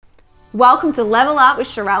Welcome to Level Up with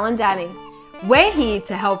Sharelle and Danny. We're here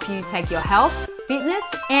to help you take your health, fitness,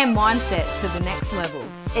 and mindset to the next level.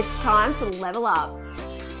 It's time to level up.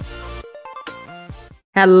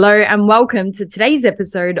 Hello and welcome to today's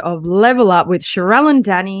episode of Level Up with Sharelle and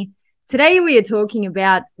Danny. Today we are talking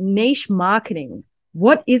about niche marketing.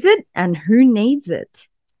 What is it and who needs it?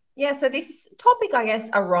 Yeah, so this topic, I guess,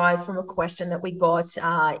 arose from a question that we got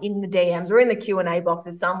in the DMs or in the Q&A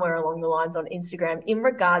boxes somewhere along the lines on Instagram in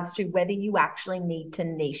regards to whether you actually need to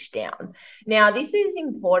niche down. Now, this is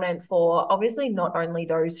important for obviously not only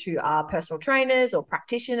those who are personal trainers or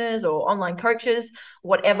practitioners or online coaches,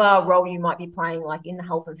 whatever role you might be playing like in the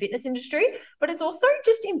health and fitness industry, but it's also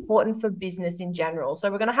just important for business in general.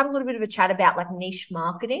 So we're going to have a little bit of a chat about like niche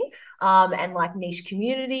marketing and like niche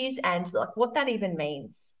communities and like what that even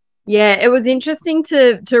means. Yeah, it was interesting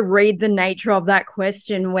to read the nature of that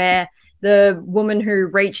question where the woman who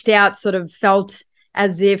reached out sort of felt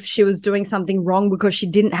as if she was doing something wrong because she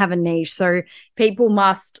didn't have a niche. So people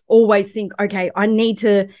must always think, okay, I need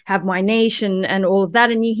to have my niche and all of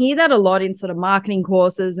that. And you hear that a lot in sort of marketing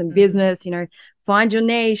courses and business, find your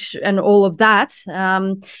niche and all of that.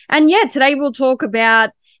 And yeah, today we'll talk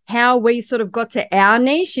about how we sort of got to our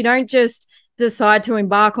niche. You don't just decide to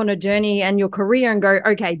embark on a journey and your career and go,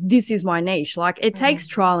 okay, this is my niche. Like it takes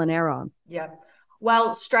trial and error. Yeah.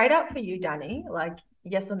 Well, straight up for you, Danny, like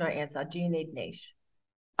yes or no answer. Do you need niche?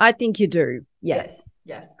 I think you do. Yes.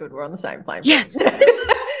 Yes. Good. We're on the same plane. Yes.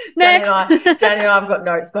 Next. Danny and I have got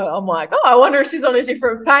notes, but I'm like, oh, I wonder if she's on a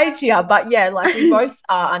different page here. But yeah, like we both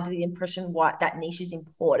are under the impression that niche is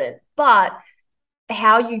important. But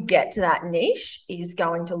how you get to that niche is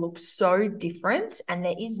going to look so different, and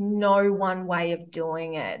there is no one way of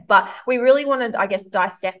doing it. But we really want to, I guess,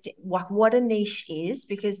 dissect like what a niche is,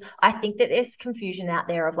 because I think that there's confusion out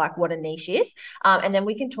there of like what a niche is. And then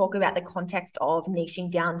we can talk about the context of niching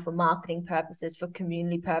down for marketing purposes, for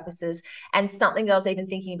community purposes, and something that I was even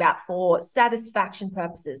thinking about for satisfaction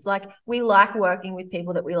purposes. Like we like working with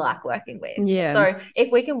people that we like working with. Yeah. So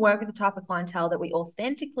if we can work with the type of clientele that we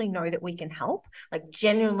authentically know that we can help, like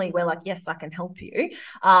genuinely we're like, yes, I can help you,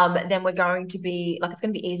 then we're going to be like, it's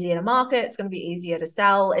going to be easier to market, it's going to be easier to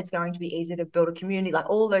sell, it's going to be easier to build a community, like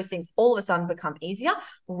all of those things all of a sudden become easier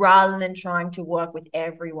rather than trying to work with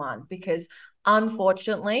everyone. Because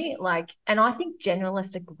unfortunately, like, and I think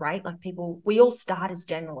generalists are great. Like we all start as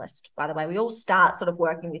generalists, by the way. We all start sort of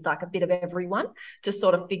working with like a bit of everyone to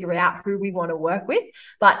sort of figure out who we want to work with.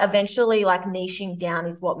 But eventually, like niching down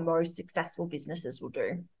is what most successful businesses will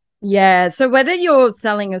do. Yeah. So whether you're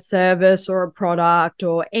selling a service or a product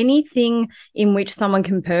or anything in which someone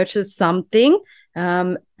can purchase something,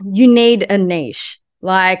 you need a niche.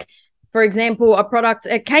 Like, for example, a product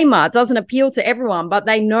at Kmart doesn't appeal to everyone, but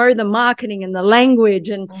they know the marketing and the language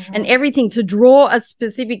and everything to draw a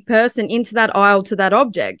specific person into that aisle to that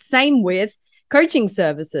object. Same with coaching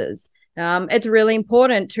services. It's really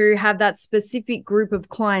important to have that specific group of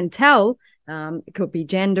clientele. It could be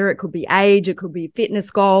gender, it could be age, it could be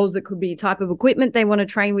fitness goals, it could be type of equipment they want to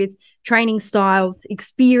train with, training styles,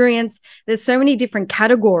 experience. There's so many different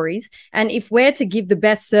categories. And if we're to give the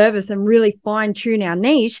best service and really fine tune our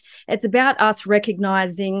niche, it's about us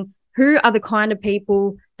recognizing who are the kind of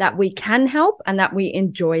people that we can help and that we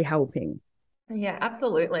enjoy helping. Yeah,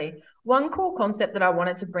 absolutely. One cool concept that I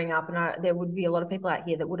wanted to bring up, and there would be a lot of people out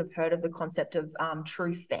here that would have heard of the concept of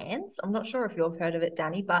true fans. I'm not sure if you've heard of it,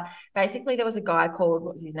 Danny, but basically there was a guy called,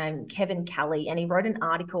 what was his name? Kevin Kelly, and he wrote an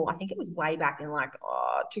article, I think it was way back in like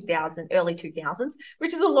 2000, early 2000s,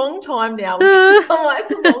 which is a long time now, which is,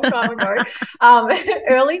 it's a long time ago.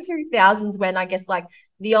 Early 2000s when I guess like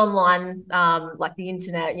the online, like the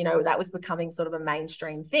internet, that was becoming sort of a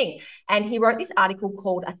mainstream thing. And he wrote this article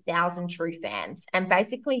called 1,000 True Fans. And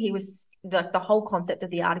basically he was the whole concept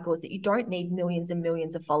of the article is that you don't need millions and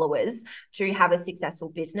millions of followers to have a successful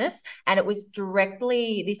business. And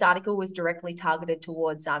this article was directly targeted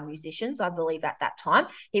towards musicians, I believe at that time.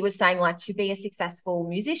 He was saying like to be a successful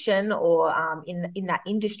musician or in that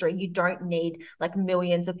industry, you don't need like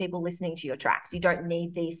millions of people listening to your tracks. You don't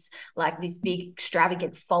need this big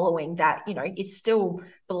extravagant following that, is still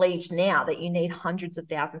believed now that you need hundreds of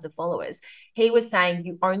thousands of followers. He was saying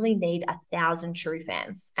you only need 1,000 true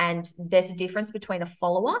fans. And there's a difference between a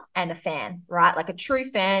follower and a fan, right? Like a true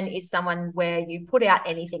fan is someone where you put out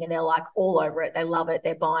anything and they're like all over it. They love it.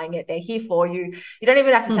 They're buying it. They're here for you. You don't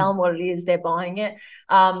even have to tell them what it is. They're buying it.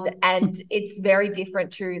 And it's very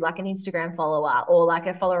different to like an Instagram follower or like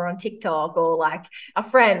a follower on TikTok or like a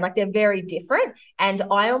friend. Like they're very different. And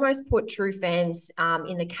I almost put true fans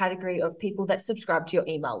in the category of people that subscribe to your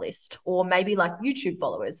email email list, or maybe like YouTube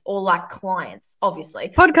followers, or like clients, obviously.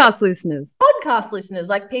 Podcast listeners. Podcast listeners,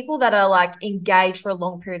 like people that are like engaged for a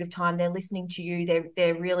long period of time. They're listening to you.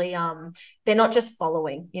 They're really they're not just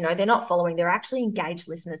following, they're not following, they're actually engaged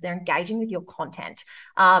listeners. They're engaging with your content.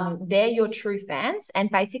 They're your true fans. And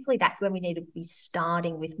basically that's when we need to be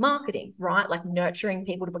starting with marketing, right? Like nurturing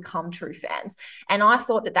people to become true fans. And I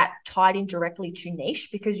thought that tied in directly to niche,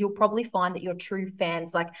 because you'll probably find that your true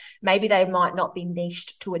fans, like maybe they might not be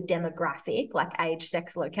niched to a demographic, like age,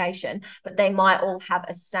 sex, location, but they might all have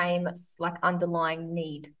a same like underlying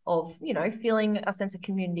need of, feeling a sense of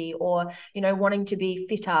community, or, wanting to be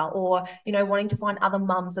fitter, or, wanting to find other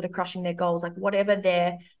mums that are crushing their goals, like whatever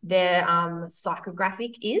their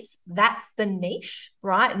psychographic is, that's the niche,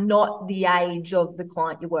 right? Not the age of the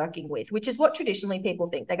client you're working with, which is what traditionally people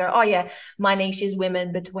think. They go, oh yeah, my niche is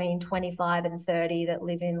women between 25 and 30 that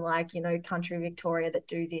live in like, country Victoria that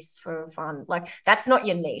do this for fun. Like that's not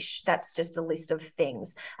your niche. That's just a list of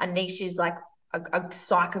things. A niche is like a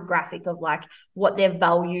psychographic of like what their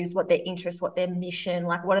values, what their interests, what their mission,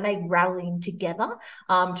 like what are they rallying together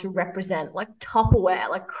to represent, like Tupperware,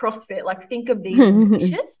 like CrossFit, like think of these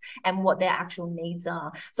niches and what their actual needs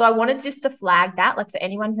are. So I wanted just to flag that, like for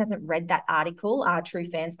anyone who hasn't read that article, True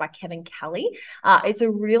Fans by Kevin Kelly, it's a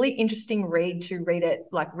really interesting read to read it,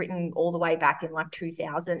 like written all the way back in like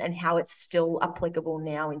 2000 and how it's still applicable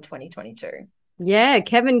now in 2022. Yeah,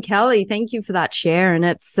 Kevin Kelly, thank you for that share. And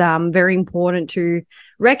it's very important to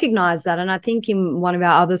recognize that. And I think in one of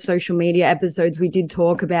our other social media episodes, we did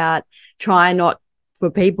talk about for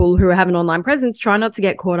people who have an online presence, try not to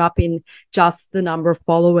get caught up in just the number of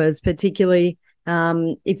followers, particularly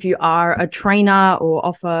if you are a trainer or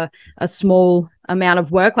offer a small amount of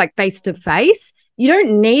work like face-to-face. You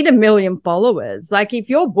don't need 1 million followers. Like if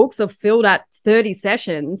your books are filled at 30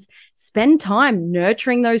 sessions, spend time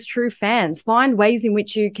nurturing those true fans, find ways in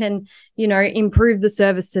which you can, improve the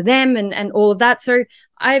service to them and all of that. So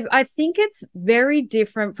I think it's very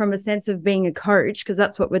different from a sense of being a coach, because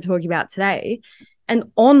that's what we're talking about today,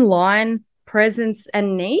 an online presence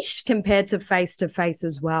and niche compared to face-to-face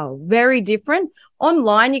as well. Very different.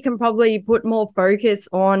 Online, you can probably put more focus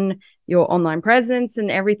on your online presence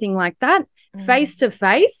and everything like that.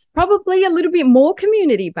 Face-to-face, probably a little bit more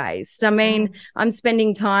community-based. I mean, I'm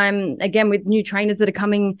spending time, again, with new trainers that are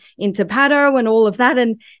coming into Paddo and all of that.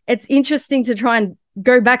 And it's interesting to try and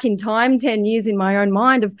go back in time 10 years in my own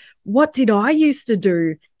mind of what did I used to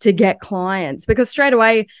do to get clients? Because straight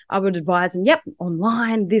away I would advise them, yep,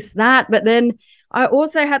 online, this, that. But then I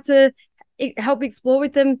also had to help explore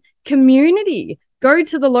with them community. Go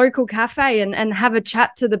to the local cafe and have a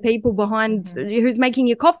chat to the people behind who's making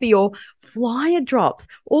your coffee, or flyer drops.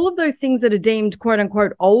 All of those things that are deemed quote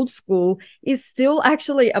unquote old school is still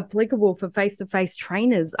actually applicable for face-to-face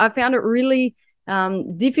trainers. I found it really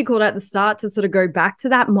difficult at the start to sort of go back to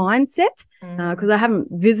that mindset because I haven't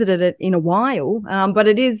visited it in a while. But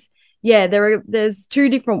it is, there's two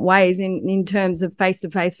different ways in terms of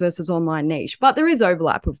face-to-face versus online niche, but there is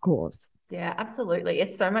overlap, of course. Yeah, absolutely.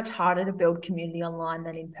 It's so much harder to build community online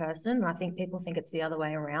than in person. I think people think it's the other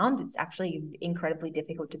way around. It's actually incredibly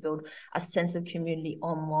difficult to build a sense of community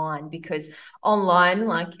online, because online,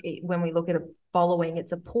 when we look at a following,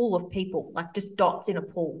 it's a pool of people, like just dots in a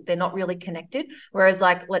pool. They're not really connected. Whereas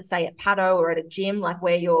like, let's say at Paddo or at a gym, like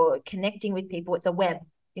where you're connecting with people, it's a web.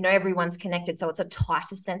 Everyone's connected. So it's a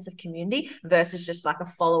tighter sense of community versus just like a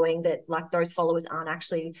following that like those followers aren't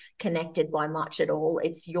actually connected by much at all.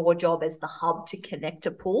 It's your job as the hub to connect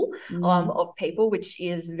a pool of people, which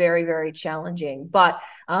is very, very challenging. But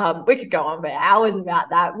we could go on for hours about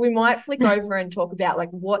that. We might flick over and talk about like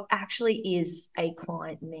what actually is a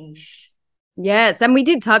client niche. Yes, and we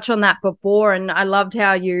did touch on that before, and I loved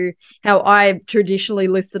how I traditionally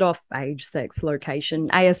listed off age, sex, location,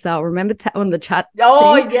 ASL. Remember on the chat?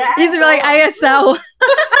 Oh, things? Yeah. Used to be like ASL.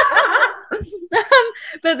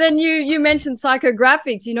 But then you mentioned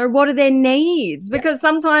psychographics. What are their needs? Because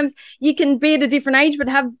sometimes you can be at a different age but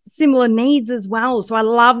have similar needs as well. So I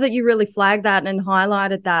love that you really flagged that and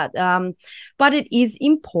highlighted that. But it is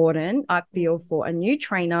important, I feel, for a new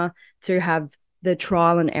trainer to have the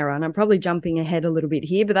trial and error. And I'm probably jumping ahead a little bit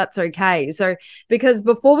here, but that's okay. So because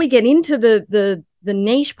before we get into the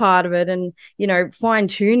niche part of it and, fine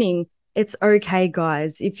tuning, it's okay,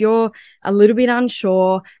 guys. If you're a little bit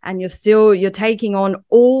unsure and you're taking on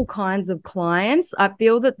all kinds of clients, I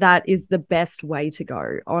feel that is the best way to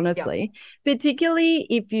go, honestly, particularly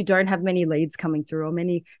if you don't have many leads coming through or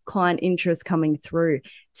many client interests coming through.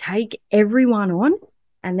 Take everyone on,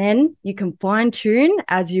 and then you can fine tune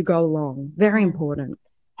as you go along. Very important.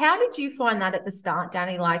 How did you find that at the start,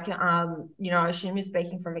 Danny? Like, I assume you're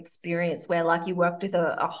speaking from experience where like you worked with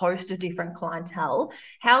a host of different clientele.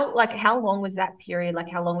 How long was that period? Like,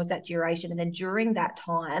 how long was that duration? And then during that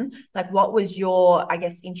time, like, what was your, I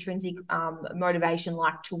guess, intrinsic motivation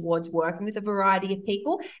like towards working with a variety of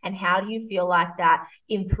people? And how do you feel like that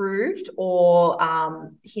improved or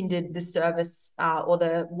hindered the service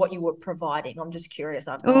or what you were providing? I'm just curious.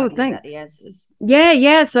 I've no idea about the answers.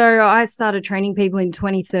 Yeah. So I started training people in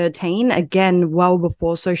 2013, again, well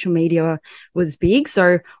before social media was big.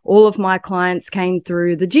 So all of my clients came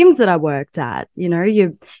through the gyms that I worked at. You know,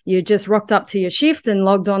 you just rocked up to your shift and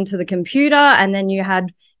logged onto the computer, and then you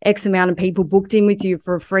had X amount of people booked in with you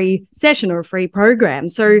for a free session or a free program.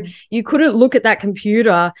 So you couldn't look at that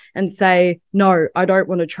computer and say, no, I don't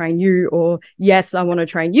want to train you, or yes, I want to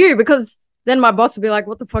train you, because then my boss would be like,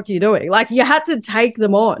 what the fuck are you doing? Like, you had to take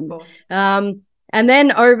them on. And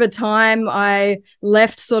then over time, I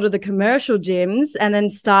left sort of the commercial gyms and then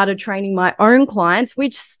started training my own clients,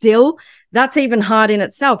 which still, that's even hard in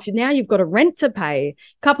itself. Now you've got a rent to pay,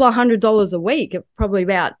 a couple of $100 a week, probably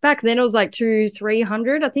about. Back then it was like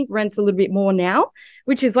 $200-300. I think rent's a little bit more now,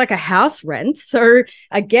 which is like a house rent. So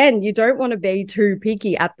again, you don't want to be too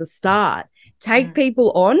picky at the start. Take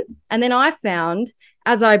people on. And then I found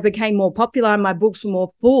as I became more popular and my books were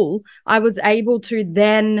more full, I was able to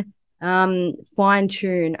then fine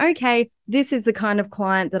tune, okay, this is the kind of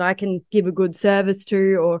client that I can give a good service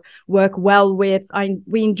to or work well with.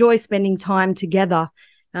 We enjoy spending time together.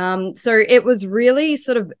 So it was really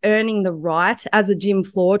sort of earning the right as a gym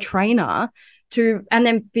floor trainer and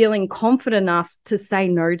then feeling confident enough to say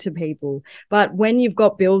no to people. But when you've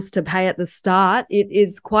got bills to pay at the start, it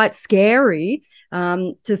is quite scary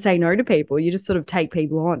to say no to people. You just sort of take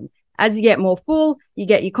people on. As you get more full, you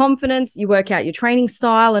get your confidence, you work out your training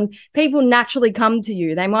style, and people naturally come to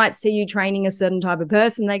you. They might see you training a certain type of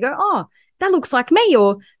person. They go, oh, that looks like me,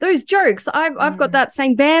 or those jokes, I've got that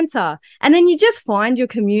same banter. And then you just find your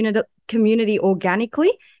community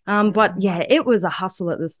organically. But yeah, it was a hustle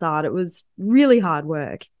at the start. It was really hard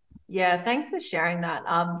work. Yeah, thanks for sharing that.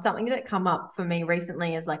 Something that come up for me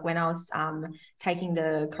recently is like when I was taking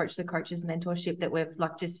the coaches mentorship that we've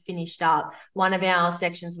like just finished up, one of our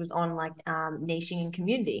sections was on like niching and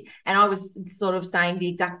community. And I was sort of saying the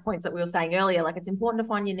exact points that we were saying earlier, like it's important to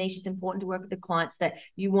find your niche. It's important to work with the clients that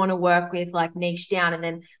you want to work with, like niche down. And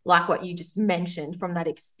then like what you just mentioned from that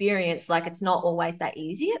experience, like it's not always that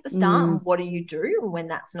easy at the start. And what do you do when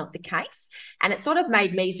that's not the case? And it sort of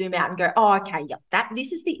made me zoom out and go, oh, okay, yep,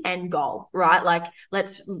 this is the end goal, right? Like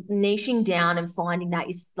let's niching down and finding that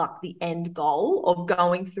is like the end goal of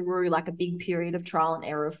going through like a big period of trial and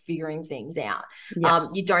error of figuring things out.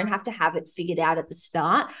 You don't have to have it figured out at the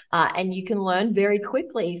start, and you can learn very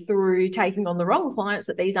quickly through taking on the wrong clients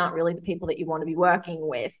that these aren't really the people that you want to be working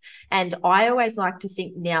with. And I always like to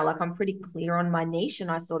think now, like I'm pretty clear on my niche,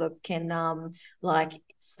 and I sort of can like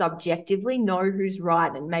subjectively know who's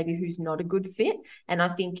right and maybe who's not a good fit. And I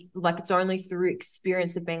think like it's only through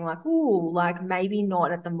experience of being like, oh, like maybe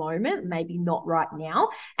not at the moment, maybe not right now.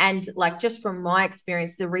 And like just from my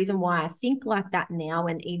experience, the reason why I think like that now,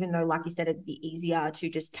 and even though like you said it'd be easier to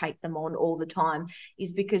just take them on all the time,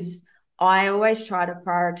 is because I always try to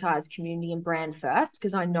prioritize community and brand first,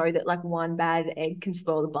 because I know that like one bad egg can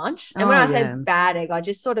spoil the bunch. And when I say bad egg, I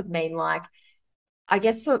just sort of mean like, I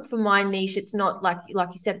guess for my niche, it's not like you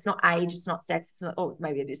said, it's not age, it's not sex, it's not, oh,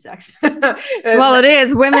 maybe it is sex. Well, it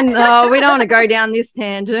is. Women, we don't want to go down this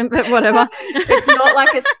tangent, but whatever. It's not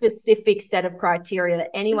like a specific set of criteria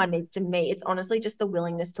that anyone needs to meet. It's honestly just the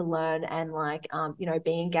willingness to learn and like,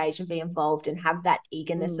 be engaged and be involved and have that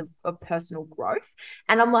eagerness of personal growth.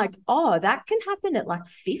 And I'm like, oh, that can happen at like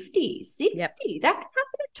 50, 60. Yep. That can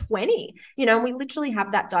happen at 20. And we literally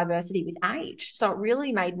have that diversity with age. So it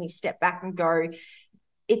really made me step back and go,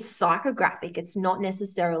 it's psychographic. It's not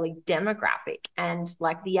necessarily demographic. And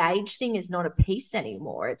like the age thing is not a piece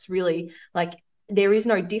anymore. It's really like there is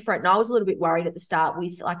no different. And I was a little bit worried at the start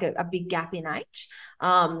with like a big gap in age.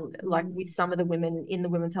 Like with some of the women in the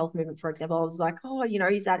women's health movement, for example, I was like, oh,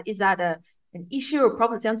 is that an issue or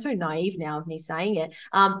problem? It sounds so naive now of me saying it.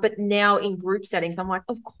 But now in group settings, I'm like,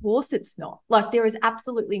 of course it's not. Like there is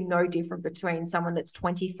absolutely no difference between someone that's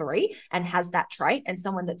 23 and has that trait and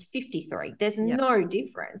someone that's 53. There's no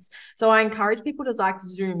difference. So I encourage people to like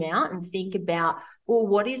zoom out and think about, well,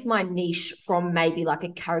 what is my niche from maybe like a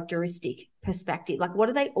characteristic perspective? Like what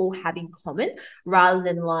do they all have in common, rather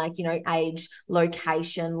than like, age,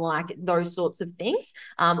 location, like those sorts of things?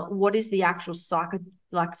 What is the actual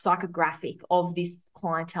psychographic of this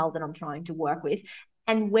clientele that I'm trying to work with,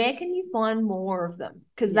 and where can you find more of them?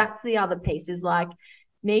 Because that's the other piece, is like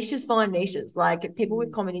niches find niches. Like people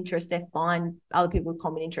with common interests, they find other people with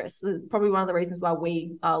common interests. Probably one of the reasons why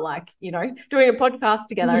we are like, doing a podcast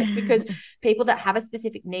together. It's because people that have a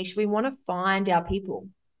specific niche, we want to find our people.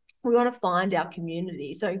 We want to find our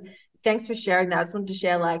community. So thanks for sharing that. I just wanted to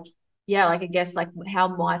share I guess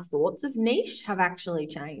how my thoughts of niche have actually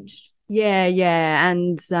changed. Yeah.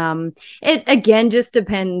 And it again just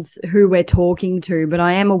depends who we're talking to, but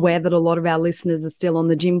I am aware that a lot of our listeners are still on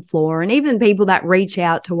the gym floor and even people that reach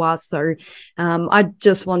out to us. So I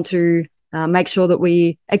just want to make sure that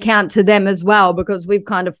we account to them as well, because we've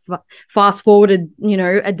kind of fast forwarded,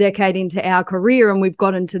 a decade into our career and we've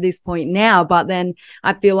gotten to this point now. But then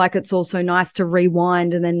I feel like it's also nice to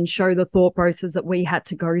rewind and then show the thought process that we had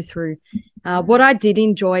to go through. What I did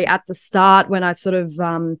enjoy at the start when I sort of,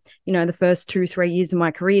 the first 2-3 years of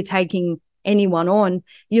my career taking anyone on,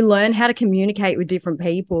 you learn how to communicate with different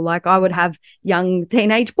people. Like I would have young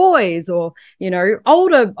teenage boys or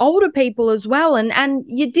older people as well, and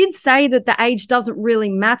you did say that the age doesn't really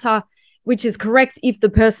matter, which is correct if the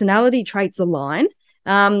personality traits align.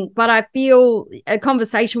 But I feel a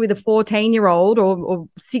conversation with a 14-year-old or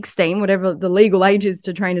 16, whatever the legal age is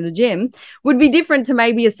to train at a gym, would be different to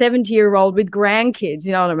maybe a 70-year-old with grandkids.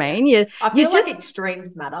 You know what I mean? I feel like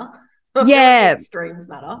extremes matter. Yeah, extremes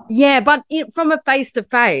matter. Yeah, but from a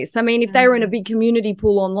face-to-face, I mean, if they were in a big community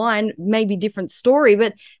pool online, maybe different story,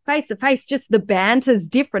 but face-to-face, just the banter's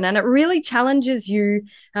different, and it really challenges you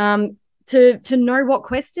to know what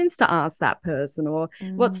questions to ask that person or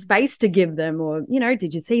what space to give them, or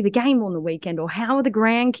did you see the game on the weekend, or how are the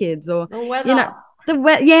grandkids, or the weather.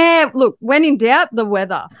 Look, when in doubt, the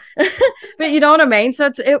weather. But you know what I mean?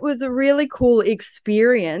 So it was a really cool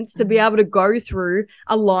experience to be able to go through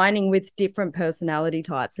aligning with different personality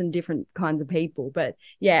types and different kinds of people. But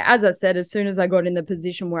yeah, as I said, as soon as I got in the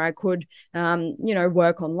position where I could,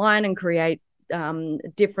 work online and create a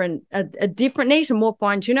different niche and more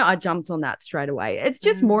fine-tuned, I jumped on that straight away. It's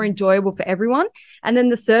just more enjoyable for everyone. And then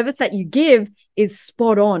the service that you give is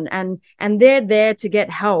spot on, and they're there to get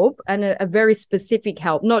help, and a very specific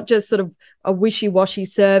help, not just sort of a wishy-washy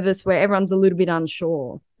service where everyone's a little bit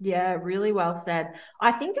unsure. Yeah, really well said.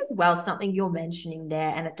 I think as well, something you're mentioning there,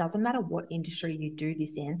 and it doesn't matter what industry you do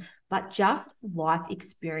this in, but just life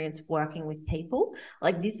experience working with people.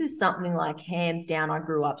 Like this is something like hands down, I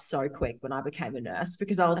grew up so quick when I became a nurse,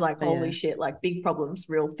 because I was like, holy shit, like big problems,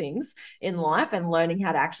 real things in life, and learning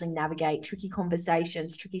how to actually navigate tricky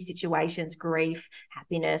conversations, tricky situations, grief,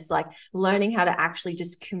 happiness, like learning how to actually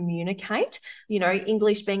just communicate,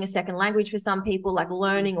 English being a second language for some people, like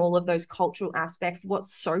learning all of those cultural aspects,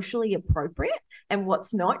 what's socially appropriate and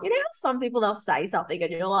what's not. Some people, they'll say something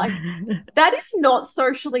and you're like, that is not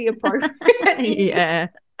socially appropriate. Yeah.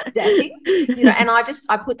 Setting, and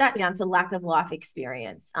I put that down to lack of life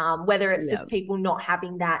experience, whether it's just people not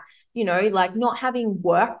having that, like not having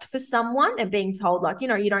worked for someone and being told like, you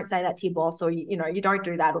don't say that to your boss, or you don't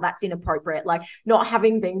do that, or that's inappropriate, like not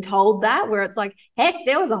having been told that, where it's like, heck,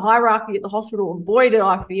 there was a hierarchy at the hospital and boy did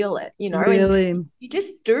I feel it, really? And you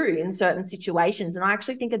just do in certain situations. And I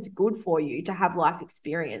actually think it's good for you to have life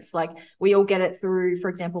experience. Like we all get it through, for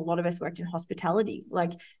example, a lot of us worked in hospitality,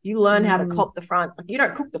 like you learn how to cop the front, like you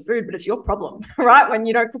don't cook the food, but it's your problem, right? When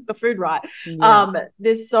you don't cook the food right.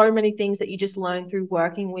 There's so many things that you just learn through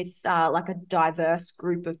working with like a diverse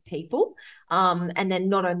group of people. And then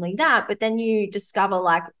not only that, but then you discover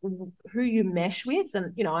like who you mesh with.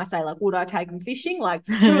 And, I say like, would I take them fishing? Like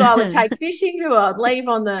who I would take fishing, who I'd leave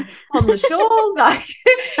on the shore. Like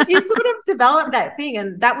you sort of develop that thing.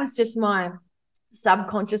 And that was just my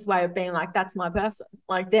subconscious way of being like, that's my person,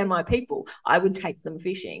 like they're my people, I would take them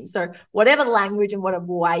fishing. So whatever language and whatever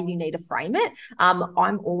way you need to frame it,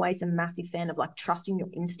 I'm always a massive fan of like trusting your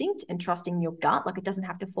instinct and trusting your gut. Like it doesn't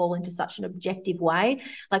have to fall into such an objective way.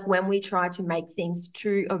 Like when we try to make things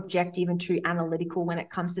too objective and too analytical when it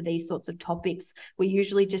comes to these sorts of topics, we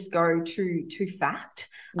usually just go to fact.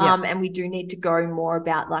 And we do need to go more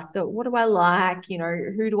about like what do I like,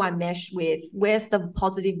 who do I mesh with, where's the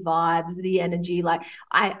positive vibes, the energy. Like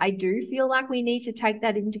I do feel like we need to take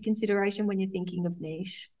that into consideration when you're thinking of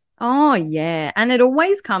niche. Oh yeah, and it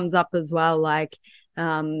always comes up as well, like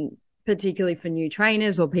particularly for new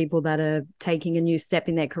trainers or people that are taking a new step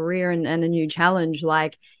in their career and a new challenge,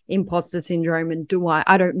 like imposter syndrome and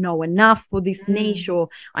I don't know enough for this niche, or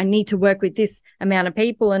I need to work with this amount of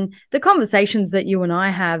people. And the conversations that you and I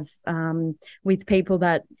have with people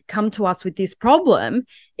that come to us with this problem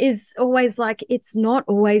is always like, it's not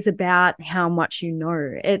always about how much you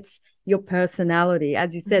know, it's your personality,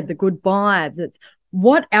 as you said, the good vibes. It's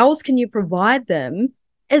what else can you provide them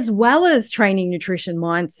as well as training, nutrition,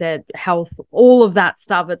 mindset, health, all of that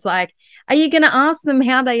stuff. It's like, are you going to ask them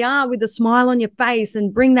how they are with a smile on your face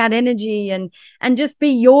and bring that energy and just be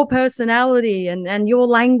your personality and your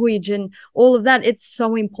language and all of that? It's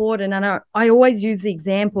so important. And I always use the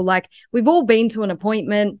example, like we've all been to an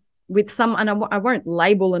appointment with some, and I won't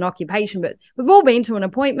label an occupation, but we've all been to an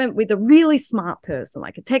appointment with a really smart person,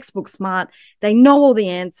 like a textbook smart. They know all the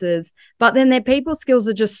answers, but then their people skills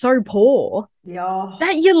are just so poor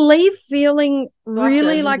that you leave feeling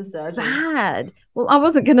really like bad. Well, I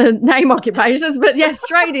wasn't going to name occupations, but yeah,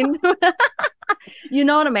 straight into it. You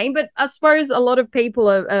know what I mean? But I suppose a lot of people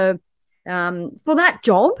are for that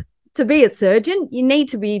job, to be a surgeon, you need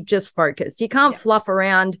to be just focused. You can't fluff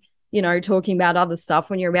around, you know, talking about other stuff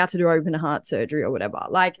when you're about to do open heart surgery or whatever.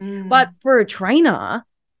 Like, but for a trainer,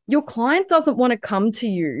 your client doesn't want to come to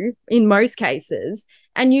you in most cases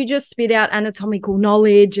and you just spit out anatomical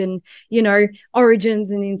knowledge and, you know,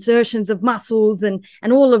 origins and insertions of muscles and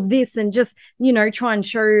all of this and just, you know, try and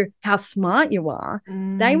show how smart you are.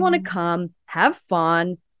 They want to come, have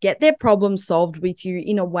fun, get their problem solved with you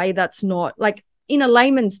in a way that's not like in a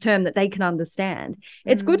layman's term that they can understand.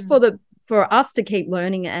 It's good for us to keep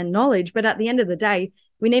learning and knowledge, but at the end of the day,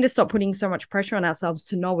 we need to stop putting so much pressure on ourselves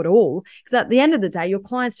to know it all, because at the end of the day, your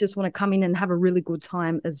clients just want to come in and have a really good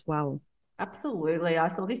time as well. Absolutely. I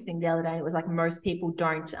saw this thing the other day and it was like most people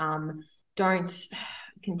don't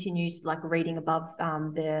continue like reading above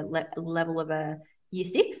their level of a year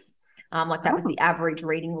 6. Like that was the average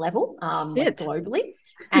reading level like globally.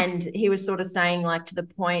 And he was sort of saying like to the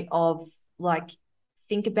point of like,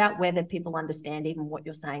 think about whether people understand even what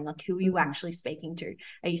you're saying. Like, who are you actually speaking to?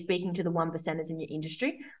 Are you speaking to the 1%ers in your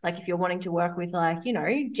industry? Like, if you're wanting to work with, like, you know,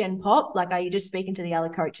 Gen Pop, like, are you just speaking to the other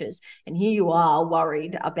coaches? And here you are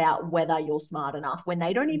worried about whether you're smart enough when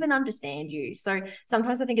they don't even understand you. So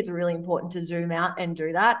sometimes I think it's really important to zoom out and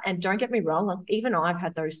do that. And don't get me wrong, like, even I've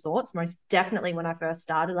had those thoughts most definitely when I first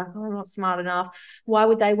started, like, oh, I'm not smart enough. Why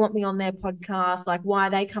would they want me on their podcast? Like, why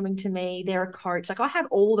are they coming to me? They're a coach. Like, I had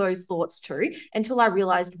all those thoughts too, until I realized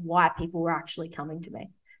why people were actually coming to me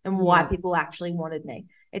and why people actually wanted me.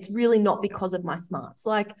 It's really not because of my smarts.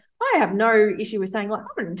 Like, I have no issue with saying, like,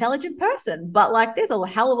 I'm an intelligent person, but like there's a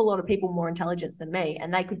hell of a lot of people more intelligent than me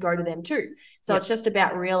and they could go to them too. So it's just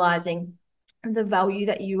about realizing the value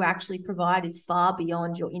that you actually provide is far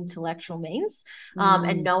beyond your intellectual means.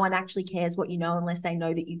 And no one actually cares what you know unless they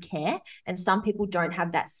know that you care. And some people don't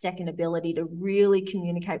have that second ability to really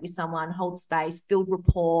communicate with someone, hold space, build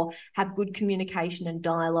rapport, have good communication and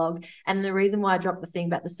dialogue. And the reason why I dropped the thing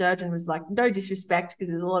about the surgeon was like, no disrespect,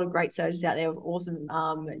 because there's a lot of great surgeons out there with awesome,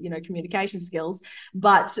 you know, communication skills.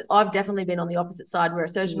 But I've definitely been on the opposite side where a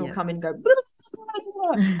surgeon will come in and go, blah,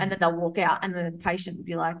 blah, blah, and then they'll walk out and then the patient will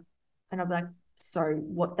be like, and I'll be like, so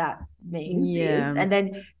what that means is, and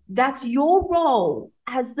then that's your role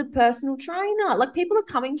as the personal trainer. Like, people are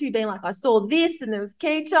coming to you being like, I saw this and there was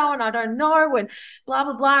keto and I don't know and blah,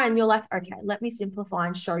 blah, blah. And you're like, okay, let me simplify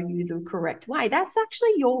and show you the correct way. That's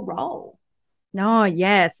actually your role. No,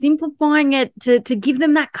 yeah, simplifying it to give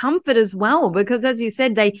them that comfort as well, because as you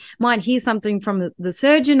said, they might hear something from the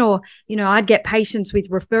surgeon, or, you know, I'd get patients with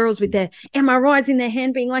referrals with their MRIs in their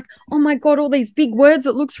hand being like, oh my God, all these big words,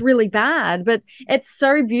 it looks really bad. But it's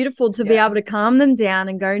so beautiful to be able to calm them down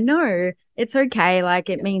and go, no, it's okay. Like,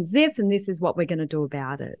 it means this and this is what we're going to do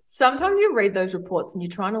about it. Sometimes you read those reports and you're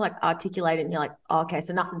trying to like articulate it and you're like, oh, okay,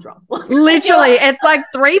 so nothing's wrong. Literally, it's like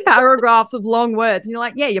 3 paragraphs of long words and you're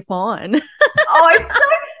like, yeah, you're fine. Oh,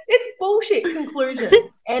 it's bullshit conclusion.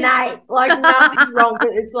 NA, like nothing's wrong, but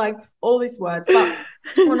it's like all these words. But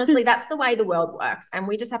honestly, that's the way the world works. And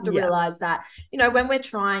we just have to realize that, you know, when we're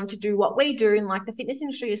trying to do what we do, and like the fitness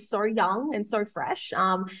industry is so young and so fresh,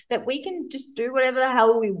 that we can just do whatever the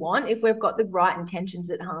hell we want if we've got the right intentions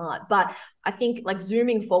at heart. But I think, like,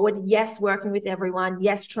 zooming forward, yes, working with everyone,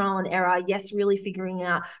 yes, trial and error, yes, really figuring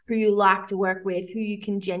out who you like to work with, who you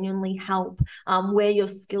can genuinely help, where your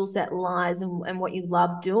skill set lies and what you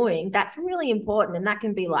love doing. That's really important. And that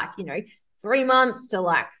can be like, you know, 3 months to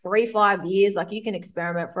like 3-5 years. Like, you can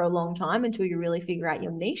experiment for a long time until you really figure out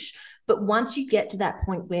your niche. But once you get to that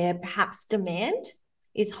point where perhaps demand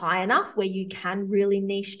is high enough where you can really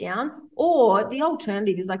niche down, or the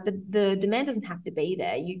alternative is like the demand doesn't have to be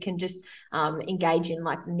there. You can just engage in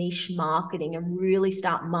like niche marketing and really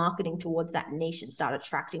start marketing towards that niche and start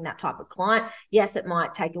attracting that type of client. Yes, it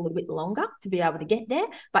might take a little bit longer to be able to get there,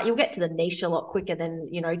 but you'll get to the niche a lot quicker than,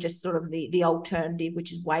 you know, just sort of the alternative,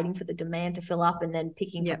 which is waiting for the demand to fill up and then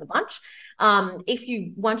picking from the bunch.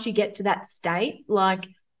 Once you get to that state, like,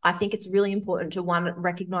 I think it's really important to, one,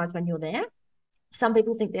 recognize when you're there. some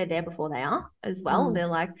people think they're there before they are as well. And they're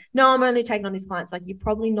like, no, I'm only taking on this client. It's like, you're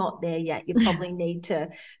probably not there yet. You probably need to,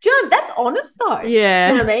 do you know, that's honest though. Yeah.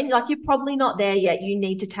 Do you know what I mean? Like, you're probably not there yet. You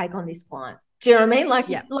need to take on this client. Do you know what I mean? Like,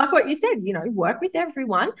 like what you said, you know, work with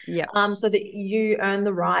everyone, so that you earn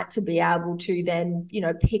the right to be able to then, you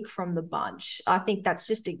know, pick from the bunch. I think that's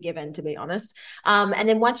just a given, to be honest. And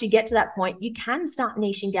then once you get to that point, you can start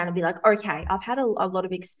niching down and be like, okay, I've had a lot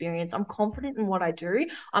of experience. I'm confident in what I do.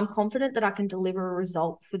 I'm confident that I can deliver a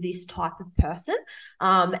result for this type of person.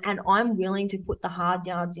 And I'm willing to put the hard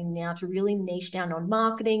yards in now to really niche down on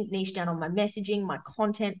marketing, niche down on my messaging, my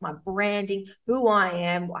content, my branding, who I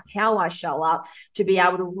am, like how I show up, to be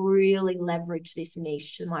able to really leverage this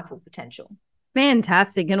niche to my full potential.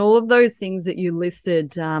 Fantastic. And all of those things that you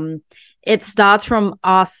listed, it starts from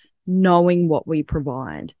us knowing what we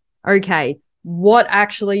provide. Okay, what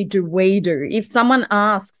actually do we do? If someone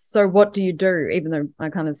asks, so what do you do? Even though I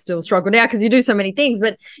kind of still struggle now because you do so many things,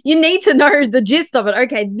 but you need to know the gist of it.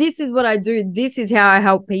 Okay, this is what I do. This is how I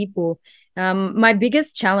help people. My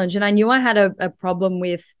biggest challenge, and I knew I had a problem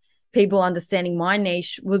with people understanding my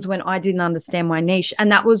niche, was when I didn't understand my niche. And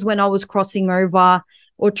that was when I was crossing over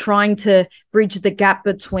or trying to bridge the gap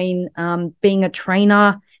between being a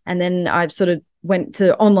trainer, and then I sort of went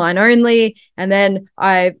to online only, and then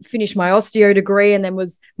I finished my osteo degree and then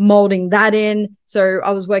was molding that in. So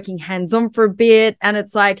I was working hands-on for a bit, and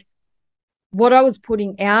it's like what I was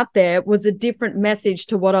putting out there was a different message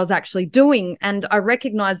to what I was actually doing. And I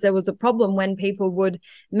recognized there was a problem when people would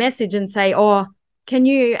message and say, oh, can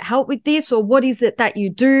you help with this? Or what is it that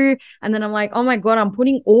you do? And then I'm like, oh my God, I'm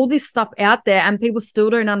putting all this stuff out there and people still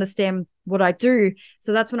don't understand what I do.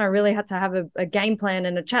 So that's when I really had to have a game plan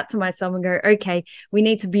and a chat to myself and go, okay, we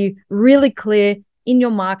need to be really clear in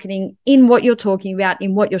your marketing, in what you're talking about,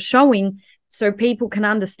 in what you're showing, so people can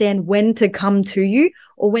understand when to come to you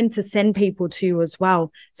or when to send people to you as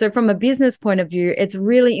well. So from a business point of view, it's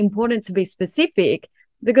really important to be specific,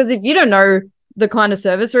 because if you don't know the kind of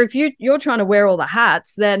service, or if you're trying to wear all the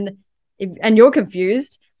hats, then and you're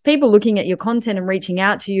confused, people looking at your content and reaching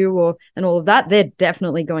out to you and all of that, they're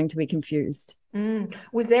definitely going to be confused.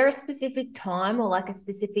 Was there a specific time or like a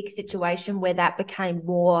specific situation where that became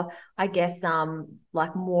more, I guess,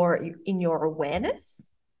 like more in your awareness?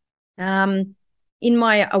 In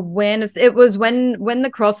my awareness, it was when the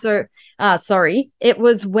crossover, it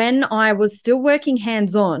was when I was still working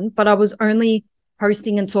hands-on, but I was only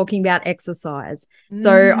posting and talking about exercise.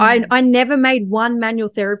 So I never made one manual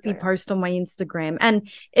therapy post on my Instagram. And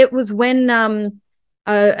it was when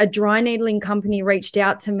a dry needling company reached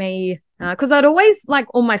out to me, because I'd always, like,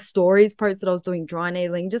 all my stories posted I was doing dry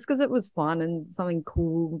needling just because it was fun and something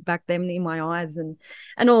cool back then in my eyes and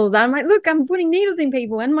all of that. I'm like, look, I'm putting needles in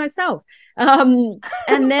people and myself. And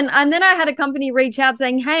then I had a company reach out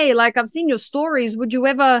saying, hey, like, I've seen your stories. Would you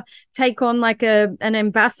ever take on like an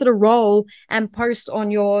ambassador role and post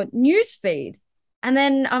on your news feed? And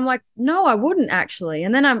then I'm like, no, I wouldn't actually.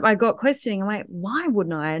 And then I got questioning. I'm like, why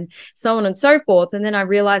wouldn't I? And so on and so forth. And then I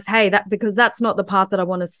realized, hey, because that's not the path that I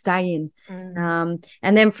want to stay in.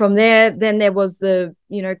 And then from there, then there was the,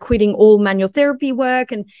 quitting all manual therapy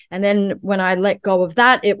work. And then when I let go of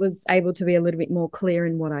that, it was able to be a little bit more clear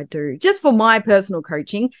in what I do, just for my personal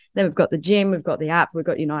coaching. Then we've got the gym, we've got the app, we've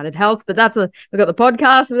got United Health, but we've got the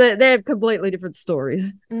podcast. They're completely different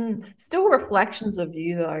stories. Still reflections of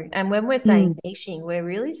you though. And when we're saying niching, we're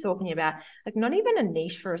really talking about like not even a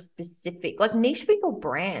niche for a specific, like niche for your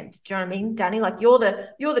brand. Do you know what I mean, Danny? Like you're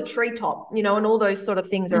the treetop, and all those sort of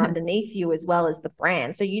things are underneath you as well as the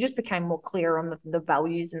brand. So you just became more clear on the values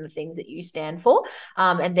and the things that you stand for.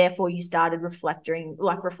 And therefore you started reflecting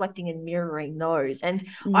and mirroring those. And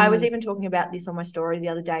I was even talking about this on my story the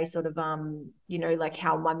other day, sort of, like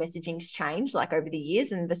how my messaging's changed like over the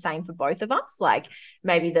years, and the same for both of us. Like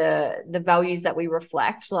maybe the values that we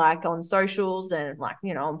reflect, like on socials and like,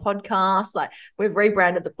 on podcasts, like we've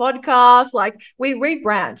rebranded the podcast, like we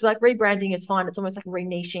rebrand, like rebranding is fine. It's almost like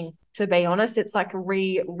re-niching, to be honest. It's like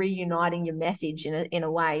reuniting your message in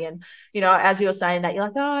a way. And, as you were saying that, you're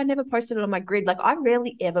like, oh, I never posted it on my grid. Like I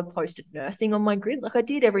rarely ever posted nursing on my grid. Like I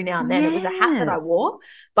did every now and then. It was a hat that I wore,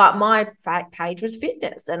 but my page was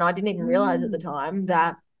fitness. And I didn't even realize at the time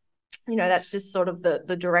that, that's just sort of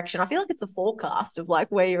the direction. I feel like it's a forecast of like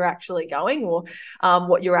where you're actually going or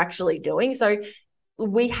what you're actually doing. So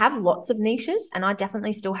we have lots of niches, and I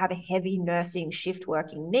definitely still have a heavy nursing shift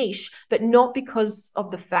working niche, but not because of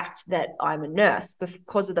the fact that I'm a nurse, but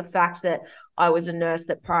because of the fact that I was a nurse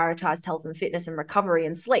that prioritized health and fitness and recovery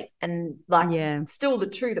and sleep, and like still the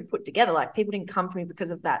two that put together. Like people didn't come to me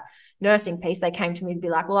because of that nursing piece. They came to me to be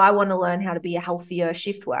like, well, I want to learn how to be a healthier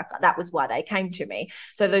shift worker. That was why they came to me.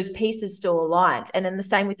 So those pieces still aligned. And then the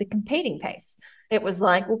same with the competing piece. It was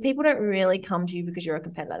like, well, people don't really come to you because you're a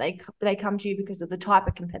competitor. They come to you because of the type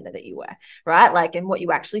of competitor that you were, right? Like, and what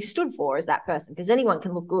you actually stood for as that person, because anyone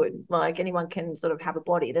can look good. Like anyone can sort of have a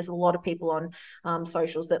body. There's a lot of people on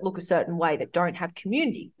socials that look a certain way that don't have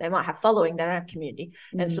community. They might have following, they don't have community.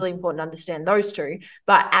 And it's really important to understand those two.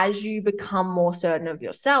 But as you become more certain of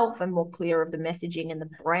yourself and more clear of the messaging and the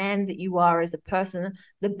brand that you are as a person,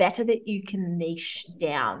 the better that you can niche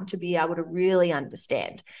down to be able to really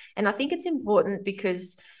understand. And I think it's important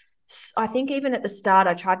because I think even at the start,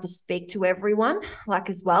 I tried to speak to everyone, like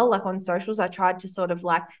as well, like on socials, I tried to sort of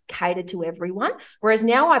like cater to everyone. Whereas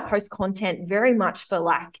now I post content very much for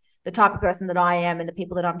like the type of person that I am and the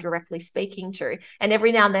people that I'm directly speaking to. And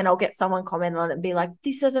every now and then I'll get someone comment on it and be like,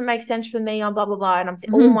 this doesn't make sense for me. I'm blah, blah, blah. And I'm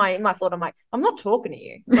in my thought, I'm like, I'm not talking to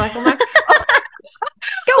you. Like, I'm like,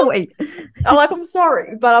 go away. I'm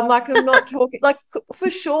sorry, but I'm like, I'm not talking. Like, for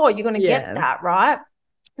sure, you're going to get that, right?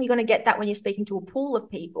 You're going to get that when you're speaking to a pool of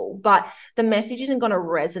people, but the message isn't going to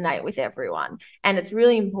resonate with everyone. And it's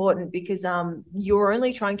really important because you're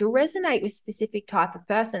only trying to resonate with a specific type of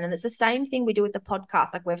person. And it's the same thing we do with the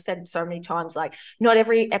podcast. Like we've said so many times, like not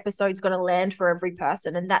every episode's going to land for every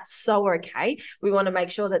person. And that's so okay. We want to make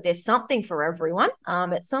sure that there's something for everyone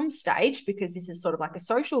at some stage, because this is sort of like a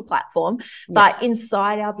social platform. But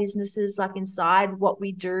inside our businesses, like inside what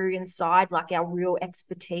we do, inside like our real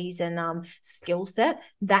expertise and skill set,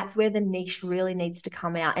 that's where the niche really needs to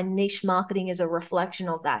come out. And niche marketing is a reflection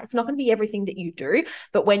of that. It's not going to be everything that you do,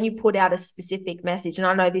 but when you put out a specific message, and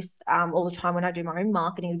I know this all the time when I do my own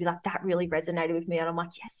marketing, it'll be like, that really resonated with me. And I'm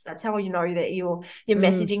like, yes, that's how you know that your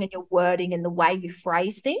messaging and your wording and the way you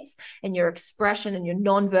phrase things and your expression and your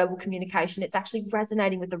nonverbal communication, it's actually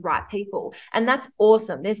resonating with the right people. And that's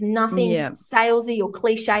awesome. There's nothing salesy or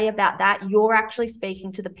cliche about that. You're actually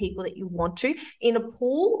speaking to the people that you want to in a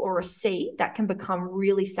pool or a sea that can become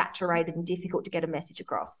really saturated and difficult to get a message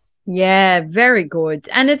across. Yeah, very good.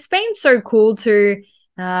 And it's been so cool to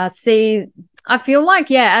see. I feel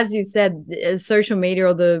like, as you said, social media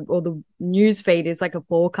or the news feed is like a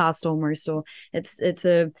forecast almost, or it's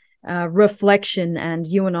a reflection. And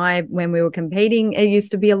you and I, when we were competing, it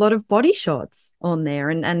used to be a lot of body shots on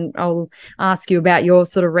there. And I'll ask you about your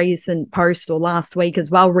sort of recent post or last week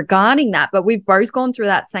as well regarding that. But we've both gone through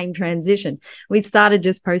that same transition. We started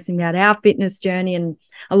just posting about our fitness journey and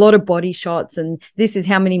a lot of body shots, and this is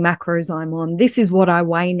how many macros I'm on, this is what I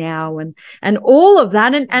weigh now, and all of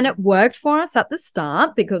that. And it worked for us at the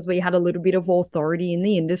start because we had a little bit of authority in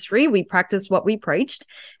the industry. We practiced what we preached.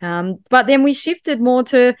 But then we shifted more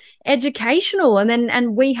to educational,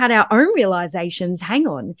 and we had our own realizations. Hang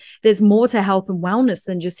on, there's more to health and wellness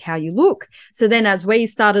than just how you look. So then as we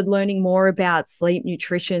started learning more about sleep,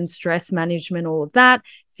 nutrition, stress management, all of that,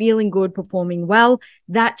 feeling good, performing well,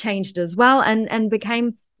 that changed as well, and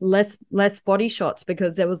became less body shots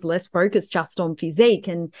because there was less focus just on physique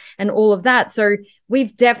and all of that. So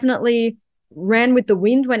we've definitely ran with the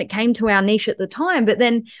wind when it came to our niche at the time, but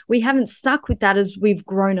then we haven't stuck with that as we've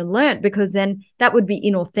grown and learnt, because then that would be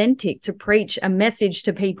inauthentic to preach a message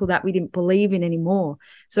to people that we didn't believe in anymore.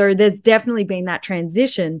 So there's definitely been that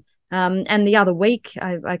transition. And the other week,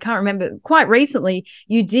 I can't remember, quite recently,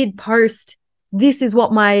 you did post, this is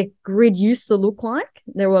what my grid used to look like.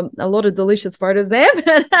 There were a lot of delicious photos there,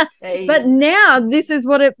 but now this is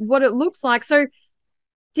what it looks like. So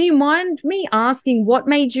do you mind me asking what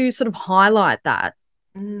made you sort of highlight that?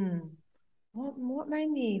 What made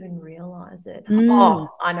me even realize it? Oh,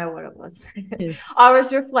 I know what it was. I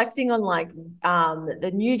was reflecting on like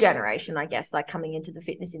the new generation, I guess, like coming into the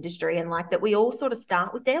fitness industry, and like that we all sort of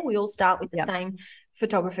start with there. We all start with the same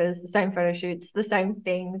photographers, the same photo shoots, the same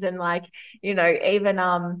things. And like, you know, even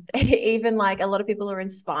like a lot of people are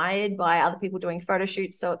inspired by other people doing photo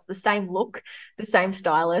shoots. So it's the same look, the same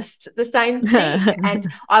stylist, the same thing. And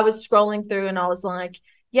I was scrolling through and I was like,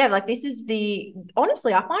 yeah, like this is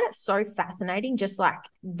honestly, I find it so fascinating, just like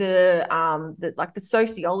the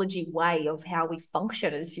sociology way of how we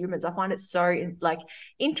function as humans. I find it so like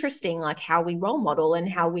interesting, like how we role model and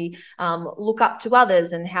how we look up to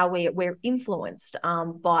others and how we're influenced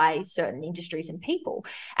by certain industries and people.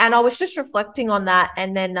 And I was just reflecting on that,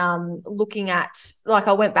 and then looking at, like,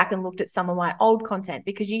 I went back and looked at some of my old content,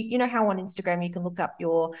 because you know how on Instagram you can look up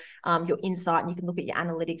your insight and you can look at your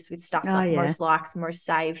analytics with stuff most likes, most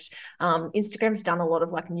saves. saved. Instagram's done a lot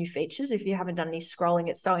of like new features. If you haven't done any scrolling,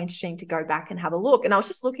 it's so interesting to go back and have a look. And I was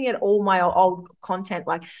just looking at all my old content,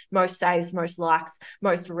 like most saves, most likes,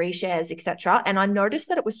 most reshares, etc. And I noticed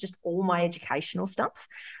that it was just all my educational stuff.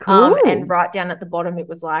 Cool. And right down at the bottom, it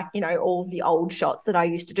was like, you know, all the old shots that I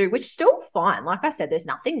used to do, which is still fine. Like I said, there's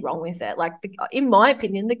nothing wrong with it. Like in my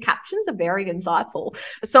opinion, the captions are very insightful.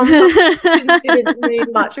 Sometimes didn't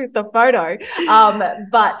mean much with the photo.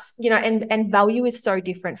 But you know, and value is so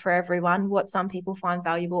different for everyone. What some people find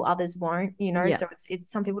valuable, others won't, you know. So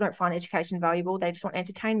it's some people don't find education valuable. They just want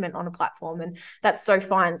entertainment on a platform, and that's so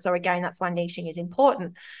fine. So again, that's why niching is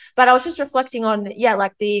important. But I was just reflecting on,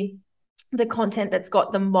 like the content that's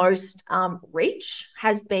got the most reach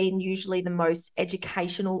has been usually the most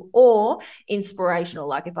educational or inspirational.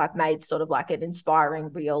 Like if I've made sort of like an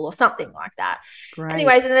inspiring reel or something like that. Great.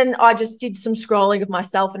 Anyways, and then I just did some scrolling of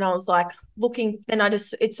myself, and I was like looking, then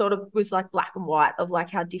it sort of was like black and white of like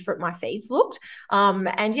how different my feeds looked. And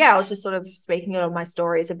I was just sort of speaking it on my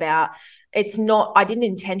stories about, it's not, I didn't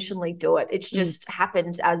intentionally do it. It's just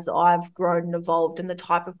happened as I've grown and evolved, and the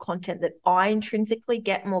type of content that I intrinsically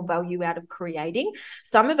get more value out of creating.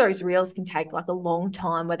 Some of those reels can take like a long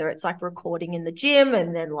time, whether it's like recording in the gym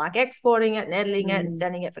and then like exporting it and editing it and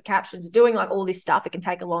sending it for captions, doing like all this stuff. It can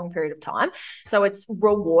take a long period of time. So it's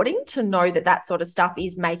rewarding to know that that sort of stuff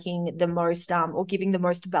is making the most or giving the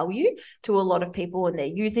most value to a lot of people, and they're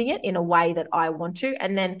using it in a way that I want to.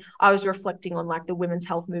 And then I was reflecting on like the women's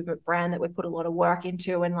health movement brand that we put a lot of work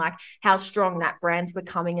into, and like how strong that brand's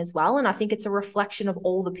becoming as well. And I think it's a reflection of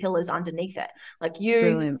all the pillars underneath it, like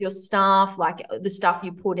you, your staff, like the stuff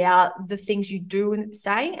you put out, the things you do and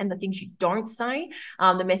say, and the things you don't say,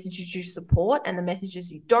 the messages you support and the messages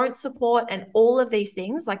you don't support, and all of these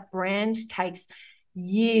things. Like brand takes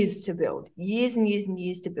years to build, years and years and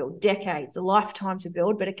years to build, decades, a lifetime to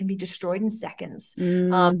build, but it can be destroyed in seconds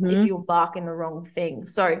if you embark in the wrong thing.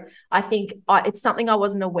 So I think it's something I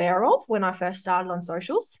wasn't aware of when I first started on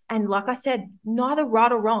socials. And like I said, neither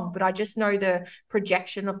right or wrong, but I just know the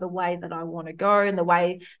projection of the way that I want to go and the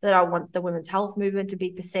way that I want the women's health movement to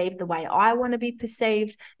be perceived, the way I want to be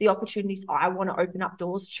perceived, the opportunities I want to open up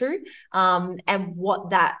doors to, and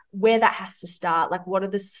where that has to start. Like, what are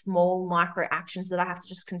the small micro actions that I have to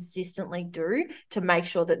just consistently do to make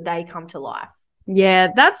sure that they come to life? Yeah,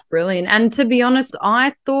 that's brilliant. And to be honest,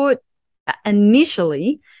 I thought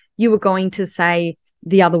initially you were going to say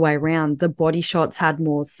the other way around. The body shots had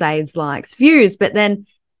more saves, likes, views, but then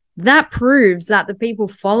that proves that the people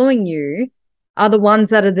following you are the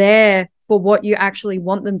ones that are there for what you actually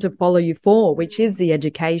want them to follow you for, which is the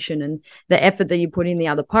education and the effort that you put in the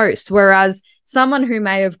other post. Whereas someone who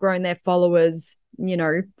may have grown their followers,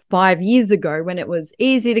 5 years ago when it was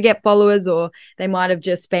easy to get followers, or they might have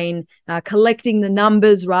just been collecting the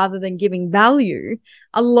numbers rather than giving value,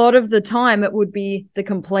 a lot of the time it would be the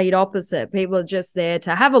complete opposite. People are just there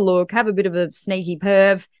to have a look, have a bit of a sneaky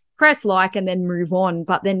perv, press like, and then move on,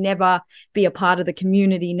 but then never be a part of the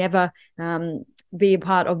community, never be a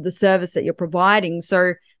part of the service that you're providing.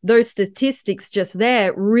 So those statistics just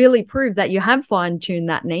there really prove that you have fine-tuned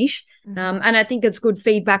that niche. And I think it's good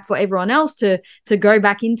feedback for everyone else to go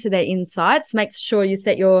back into their insights. Make sure you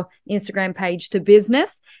set your Instagram page to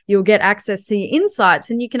business. You'll get access to your insights,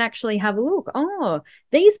 and you can actually have a look. Oh,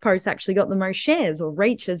 these posts actually got the most shares or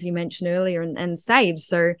reach, as you mentioned earlier, and saves.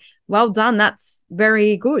 So well done. That's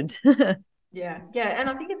very good. Yeah. And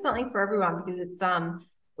I think it's something for everyone, because it's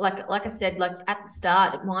like I said, like at the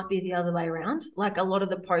start, it might be the other way around. Like a lot of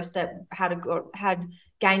the posts that had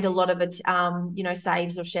gained a lot of it,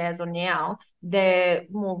 saves or shares on now, they're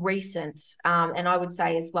more recent. And I would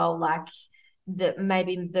say as well, like that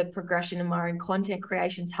maybe the progression in my own content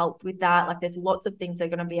creations helped with that. Like there's lots of things that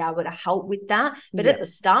are going to be able to help with that. But at the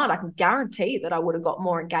start, I can guarantee that I would have got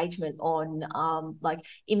more engagement on like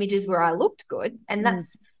images where I looked good. And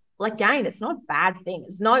that's, like, again, it's not a bad thing.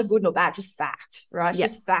 It's not good nor bad, just fact, right? It's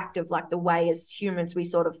just fact of like the way as humans we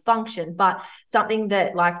sort of function. But something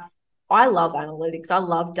that like I love analytics, I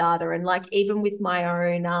love data, and like even with my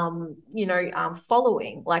own,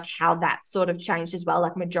 following, like how that sort of changed as well.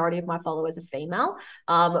 Like majority of my followers are female,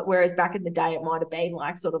 whereas back in the day it might have been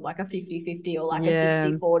like sort of like a 50-50 or like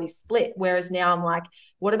a 60-40 split. Whereas now I'm like,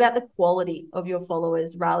 what about the quality of your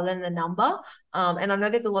followers rather than the number? And I know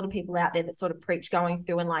there's a lot of people out there that sort of preach going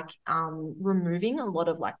through and like removing a lot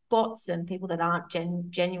of like bots and people that aren't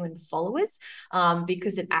genuine followers,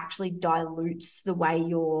 because it actually dilutes the way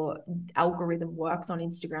your algorithm works on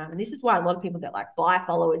Instagram. And this is why a lot of people that like buy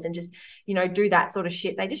followers and just, do that sort of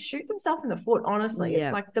shit, they just shoot themselves in the foot. Honestly,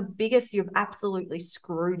 it's like the biggest, you've absolutely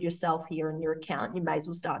screwed yourself here in your account. You may as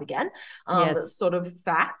well start again. Sort of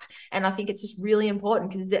fact. And I think it's just really important,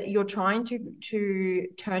 because you're trying to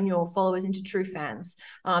turn your followers into true fans,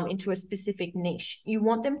 into a specific niche. You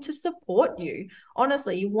want them to support you.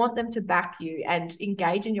 Honestly, you want them to back you and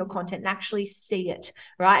engage in your content and actually see it,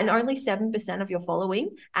 right? And only 7% of your following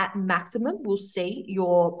at maximum will see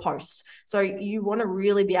your posts. So you want to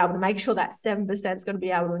really be able to make sure that 7% is going to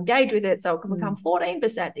be able to engage with it, so it can become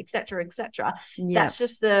 14%, et cetera, et cetera. That's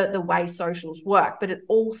just the way socials work, but it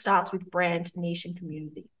all starts with brand, niche, and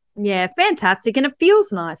community. Yeah, fantastic. And it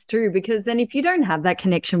feels nice too, because then if you don't have that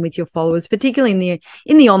connection with your followers, particularly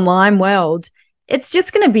in the online world, it's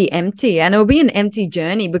just going to be empty, and it'll be an empty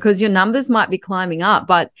journey because your numbers might be climbing up,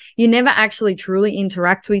 but you never actually truly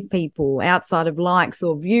interact with people outside of likes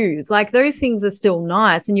or views. Like, those things are still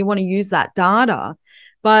nice and you want to use that data,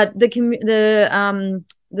 but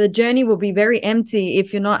the journey will be very empty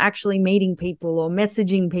if you're not actually meeting people or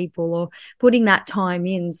messaging people or putting that time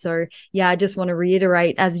in. So yeah, I just want to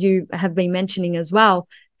reiterate, as you have been mentioning as well,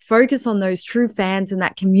 focus on those true fans and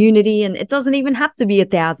that community. And it doesn't even have to be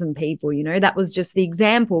 1,000 people, you know, that was just the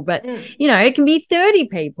example, but you know, it can be 30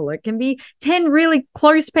 people, it can be 10 really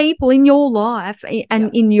close people in your life and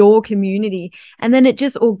in your community. And then it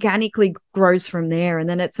just organically grows from there. And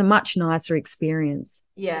then it's a much nicer experience.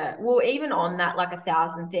 Yeah, well, even on that, like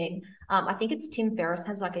 1,000 thing, I think it's Tim Ferriss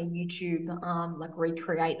has like a YouTube like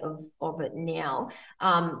recreate of it now.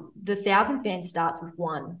 The 1,000 fans starts with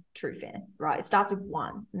one true fan, right? It starts with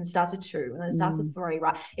one, and it starts with two, and then it starts with three,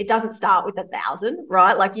 right? It doesn't start with 1,000,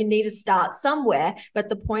 right? Like, you need to start somewhere, but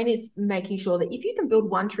the point is making sure that if you can build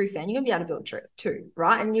one true fan, you're gonna be able to build two,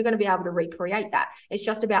 right? And you're gonna be able to recreate that. It's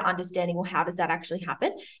just about understanding, well, how does that actually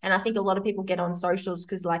happen? And I think a lot of people get on socials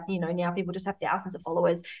because, like, you know, now people just have thousands of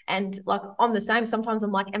followers. And like, I'm the same. Sometimes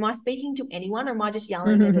I'm like, am I speaking to anyone, or am I just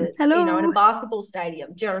yelling at it, you know, in a basketball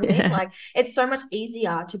stadium? Do you know what I mean? Like, it's so much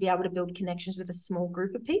easier to be able to build connections with a small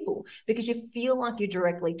group of people because you feel like you're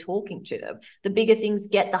directly talking to them. The bigger things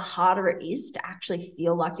get, the harder it is to actually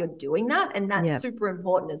feel like you're doing that. And that's super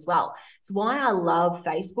important as well. It's why I love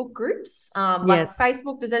Facebook groups. Like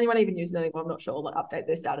Facebook, does anyone even use it anymore? I'm not sure. Like, update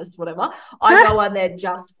their status, whatever. I go on there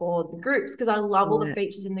just for the groups because I love all the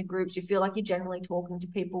features in the groups. You feel like you're generally talking to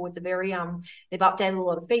people. It's a very they've updated a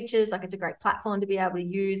lot of features. Like, it's a great platform to be able to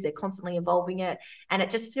use. They're constantly evolving it, and it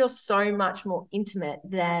just feels so much more intimate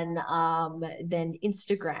than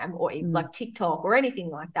Instagram or like TikTok or anything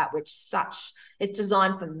like that, which it's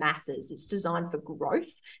designed for masses. It's designed for growth.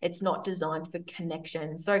 It's not designed for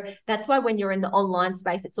connection. So that's why when you're in the online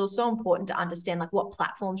space, it's also important to understand like what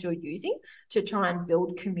platforms you're using to try and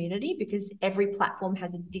build community, because every platform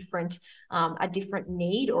has a different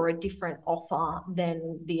need or a different offer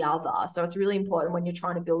than the other. So it's really important when you're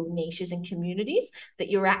trying to build niches and communities that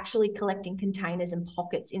you're actually collecting containers and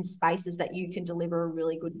pockets in spaces that you can deliver a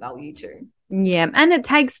really good value to. Yeah, and it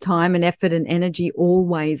takes time and effort and energy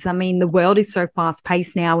always. I mean, the world is so fast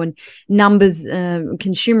paced now, and numbers,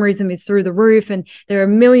 consumerism is through the roof, and there are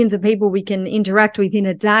millions of people we can interact with in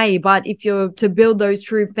a day. But if you're to build those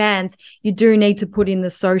true fans, you do need to put in the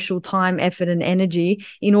social time, effort, and energy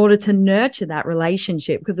in order to nurture that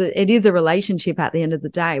relationship, because it is a relationship at the end of the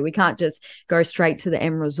day. We can't just go straight to the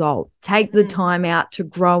end result. Take the time out to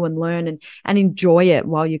grow and learn and enjoy it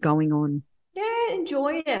while you're going on. Yeah,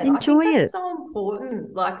 enjoy it. I think that's so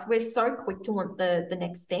important. Like, we're so quick to want the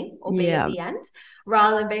next thing or be at the end,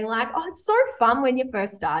 rather than being like, oh, it's so fun when you're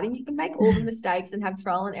first starting. You can make all the mistakes and have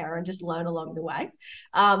trial and error and just learn along the way.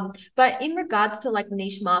 But in regards to like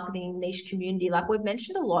niche marketing, niche community, like, we've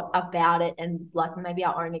mentioned a lot about it and like maybe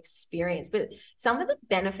our own experience, but some of the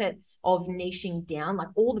benefits of niching down, like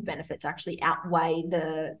all the benefits actually outweigh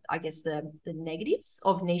the negatives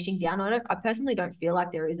of niching down. I personally don't feel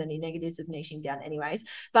like there is any negatives of niching down anyways,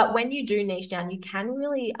 but when you do niche down, you can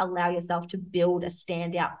really allow yourself to build a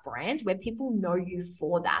standout brand where people know you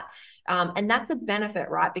for that. And that's a benefit,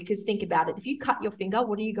 right? Because think about it. If you cut your finger,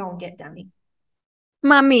 what do you go and get, Danny?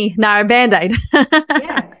 Mummy. No, Band-Aid.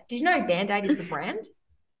 Yeah. Did you know Band-Aid is the brand?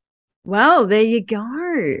 Well, there you go.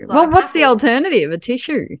 Well, what's the alternative? A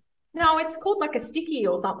tissue? No, it's called like a sticky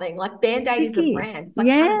or something. Like Band-Aid is the brand. It's like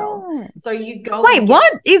Panadol. So you go. Wait,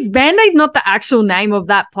 what? Is Band-Aid not the actual name of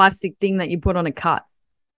that plastic thing that you put on a cut?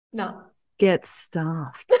 No. Get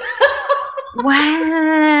stuffed.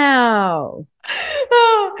 Wow.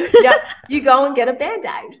 Yeah, you go and get a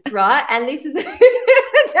Band-Aid, right? And this is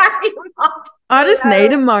I just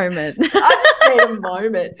need a moment. I just need a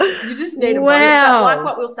moment. You just need a moment. But like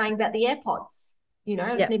what we were saying about the AirPods, you know,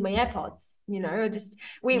 I just need my AirPods, you know,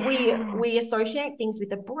 we associate things with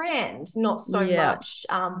the brand, not so much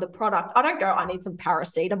the product. I don't go, I need some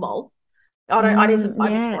paracetamol. I need some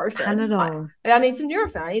Yeah, ibuprofen. Panadol. I need some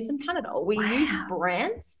Nurofen. I need some Panadol. We use Wow.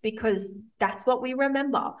 brands because that's what we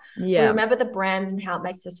remember. We Yeah. remember the brand and how it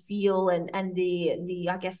makes us feel, and the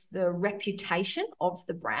I guess the reputation of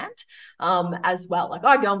the brand as well. Like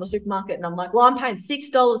I go in the supermarket and I'm like, well, I'm paying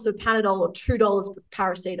 $6 for Panadol or $2 for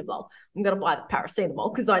paracetamol. I'm gonna buy the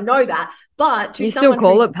paracetamol because I know that. But to You still someone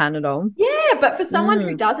call it Panadol. yeah, but for someone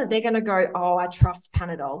who doesn't, they're going to go, oh, I trust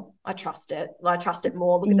Panadol. I trust it. I trust it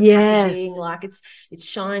more. Look at the packaging. Yes. Like it's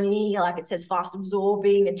shiny. Like it says fast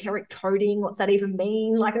absorbing, enteric coating. What's that even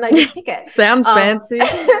mean? Like, and they just pick it. Sounds fancy.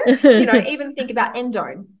 You know, even think about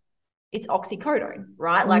Endone. It's oxycodone,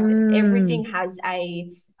 right? Like everything has a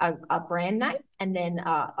brand name and then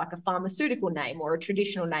like a pharmaceutical name or a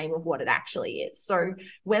traditional name of what it actually is. So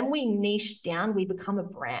when we niche down, we become a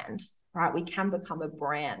brand, right? We can become a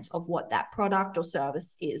brand of what that product or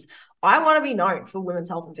service is. I want to be known for women's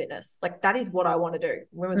health and fitness. Like that is what I want to do.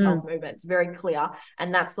 Women's health movement. It's very clear.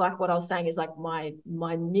 And that's like what I was saying is like my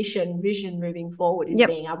mission, vision moving forward is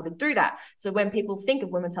being able to do that. So when people think of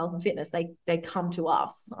women's health and fitness, they come to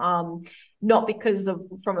us. Not because of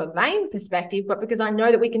from a vain perspective, but because I know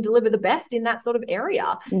that we can deliver the best in that sort of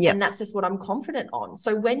area. And that's just what I'm confident on.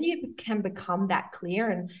 So when you can become that clear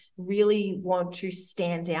and really want to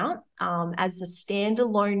stand out as a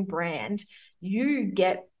standalone brand, you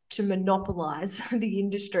get to monopolize the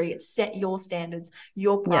industry, set your standards,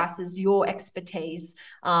 your prices, your expertise,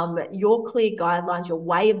 your clear guidelines, your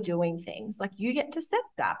way of doing things. Like you get to set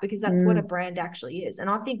that because that's what a brand actually is. And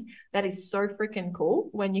I think that is so freaking cool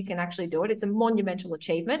when you can actually do it. It's a monumental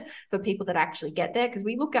achievement for people that actually get there, because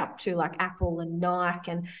we look up to like Apple and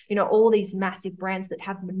Nike and, you know, all these massive brands that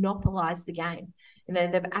have monopolized the game. And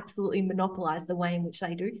then they've absolutely monopolized the way in which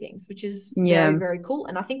they do things, which is very, very cool.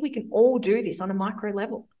 And I think we can all do this on a micro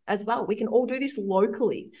level as well. We can all do this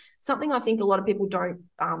locally. Something I think a lot of people don't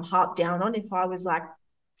harp down on. If I was like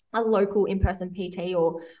a local in-person PT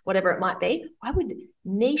or whatever it might be, I would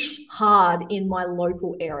niche hard in my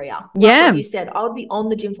local area. Like what you said, I would be on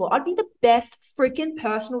the gym floor. I'd be the best freaking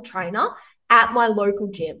personal trainer at my local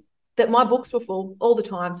gym. That my books were full all the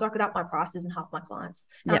time, so I could up my prices and half my clients.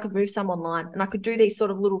 And I could move some online, and I could do these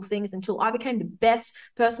sort of little things until I became the best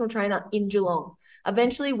personal trainer in Geelong.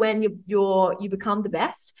 Eventually, when you become the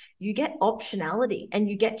best, you get optionality and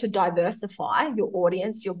you get to diversify your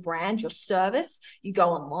audience, your brand, your service. You go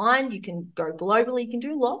online, you can go globally, you can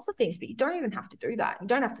do lots of things, but you don't even have to do that. You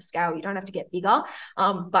don't have to scale, you don't have to get bigger.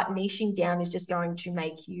 But niching down is just going to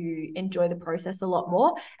make you enjoy the process a lot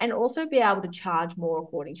more and also be able to charge more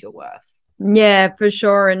according to your worth. Yeah, for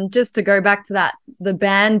sure. And just to go back to that, the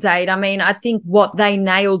Band-Aid, I mean, I think what they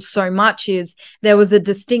nailed so much is there was a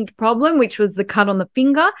distinct problem, which was the cut on the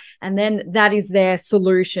finger, and then that is their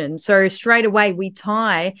solution. So straight away, we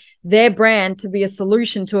tie their brand to be a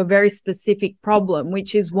solution to a very specific problem,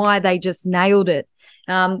 which is why they just nailed it.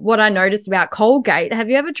 What I noticed about Colgate, have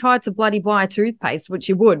you ever tried to bloody buy a toothpaste, which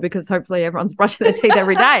you would, because hopefully everyone's brushing their teeth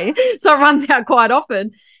every day, so it runs out quite often.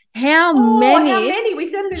 How many? We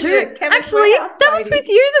said it actually, that was with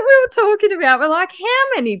you that we were talking about. We're like,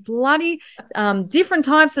 how many bloody different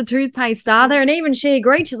types of toothpaste are there? And even she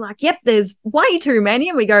agreed. She's like, yep, there's way too many.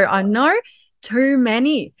 And we go, I know, too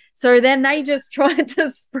many. So then they just tried to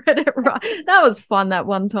spread it right. That was fun that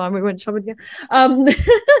one time we went shopping together.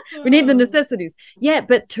 We need the necessities. Yeah,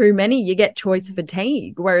 but too many, you get choice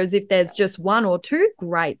fatigue. Whereas if there's just one or two,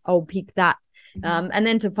 great, I'll pick that. And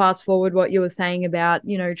then to fast forward what you were saying about,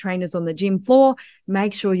 you know, trainers on the gym floor,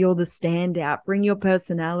 make sure you're the standout, bring your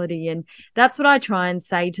personality. And that's what I try and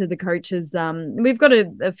say to the coaches. We've got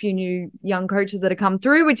a few new young coaches that have come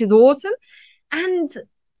through, which is awesome. And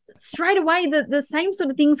straight away, the same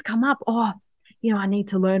sort of things come up. Oh, you know, I need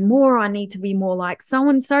to learn more. I need to be more like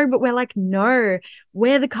so-and-so. But we're like, no,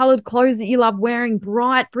 wear the colored clothes that you love wearing,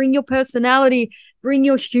 bright, bring your personality, bring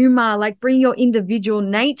your humor, like bring your individual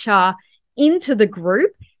nature into the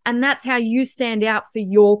group, and that's how you stand out for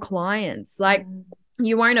your clients. Like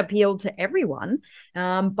you won't appeal to everyone,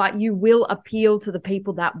 but you will appeal to the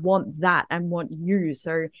people that want that and want you.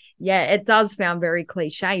 So yeah, it does sound very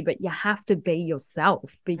cliche, but you have to be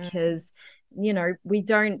yourself, because you know,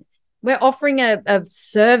 we're offering a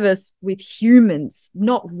service with humans,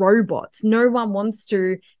 not robots. No one wants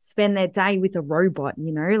to spend their day with a robot,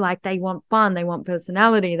 you know, like they want fun, they want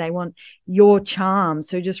personality, they want your charm.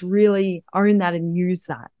 So just really own that and use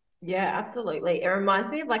that. Yeah, absolutely. It reminds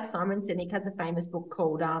me of like Simon Sinek has a famous book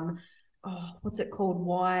called, what's it called?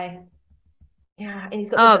 Why? Yeah, and he's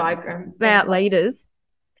got the diagram. About leaders.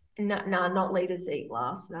 No, not leaders eat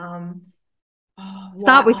last.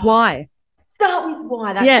 Start with why. Start with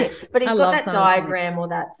why. That's Yes, it. But he's I got love that science and diagram or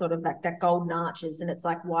that sort of that golden arches, and it's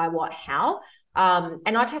like why, what, how.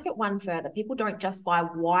 And I take it one further. People don't just buy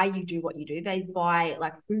why you do what you do. They buy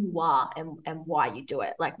like who you are and why you do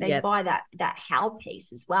it. Like they Yes. buy that how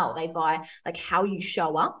piece as well. They buy like how you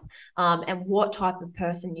show up, and what type of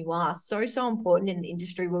person you are. So important in an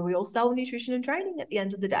industry where we all sell nutrition and training at the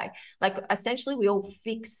end of the day. Like essentially we all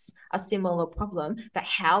fix a similar problem, but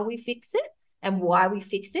how we fix it and why we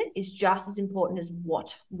fix it is just as important as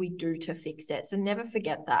what we do to fix it. So never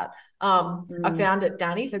forget that. I found it,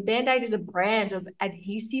 Danny. So Band-Aid is a brand of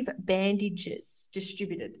adhesive bandages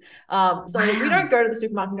distributed. So we don't go to the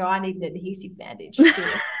supermarket and go, I need an adhesive bandage. That'll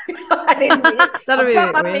be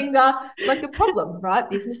I've cut my weird. finger. Like the problem, right?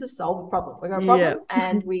 Businesses solve a problem. We got a problem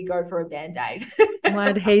and we go for a Band-Aid. My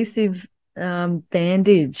adhesive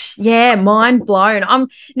bandage. Yeah, mind blown.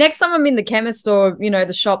 Next time I'm in the chemist or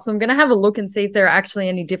the shops, I'm gonna have a look and see if there are actually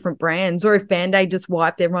any different brands or if Band-Aid just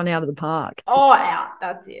wiped everyone out of the park. Oh, out.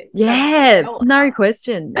 That's it. Yeah, That's it. no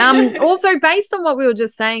question. Also based on what we were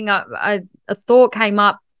just saying, a thought came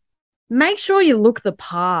up. Make sure you look the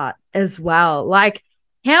part as well. Like,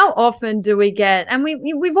 how often do we get, and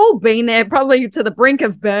we've all been there probably to the brink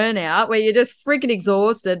of burnout where you're just freaking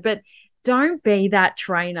exhausted, but don't be that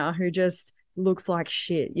trainer who just looks like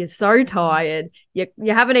shit. You're so tired. You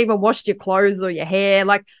haven't even washed your clothes or your hair.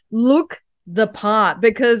 Like, look the part,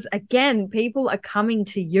 because again, people are coming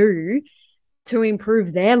to you to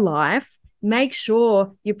improve their life. Make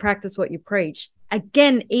sure you practice what you preach.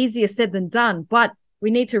 Again, easier said than done, but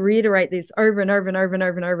we need to reiterate this over and over and over and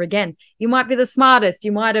over and over again. You might be the smartest,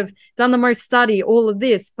 you might have done the most study, all of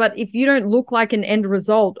this, but if you don't look like an end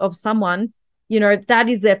result of someone, that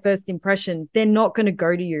is their first impression, they're not going to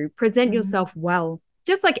go to you. Present yourself well,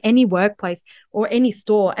 just like any workplace or any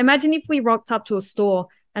store. Imagine if we rocked up to a store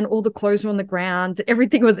and all the clothes were on the ground,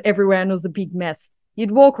 everything was everywhere and it was a big mess.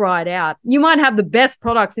 You'd walk right out. You might have the best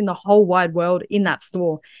products in the whole wide world in that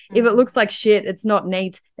store. If it looks like shit, it's not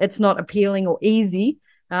neat, it's not appealing or easy.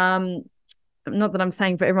 Not that I'm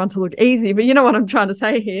saying for everyone to look easy, but you know what I'm trying to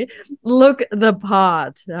say here. Look the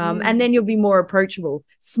part, and then you'll be more approachable.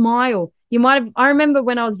 Smile. I remember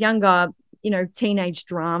when I was younger, teenage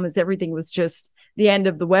dramas, everything was just the end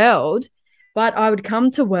of the world. But I would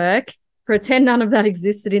come to work, pretend none of that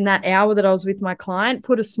existed in that hour that I was with my client,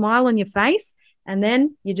 put a smile on your face, and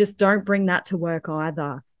then you just don't bring that to work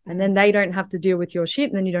either. And then they don't have to deal with your shit,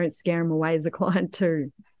 and then you don't scare them away as a client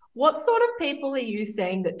too. What sort of people are you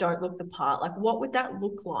seeing that don't look the part? Like, what would that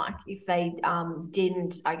look like if they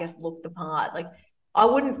didn't, I guess, look the part? Like, I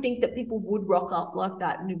wouldn't think that people would rock up like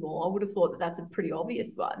that anymore. I would have thought that that's a pretty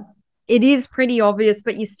obvious one. It is pretty obvious,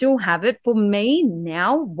 but you still have it. For me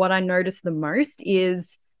now, what I notice the most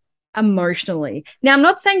is emotionally. Now, I'm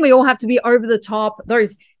not saying we all have to be over the top,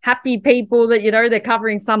 those happy people that, they're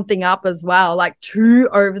covering something up as well, like too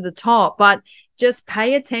over the top, but just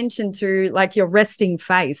pay attention to like your resting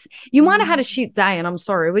face. You might have had a shit day, and I'm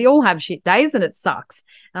sorry, we all have shit days and it sucks.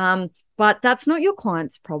 But that's not your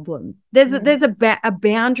client's problem. There's a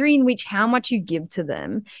boundary in which how much you give to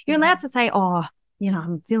them. You're allowed to say, oh,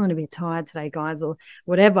 I'm feeling a bit tired today, guys, or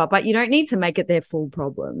whatever, but you don't need to make it their full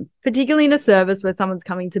problem, particularly in a service where someone's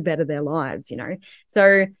coming to better their lives,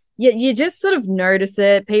 So you just sort of notice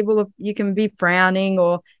it. People, you can be frowning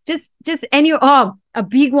or just a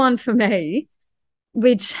big one for me,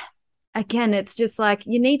 which again, it's just like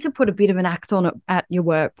you need to put a bit of an act on it at your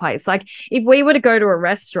workplace. Like if we were to go to a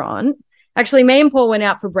restaurant, actually me and Paul went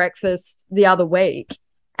out for breakfast the other week,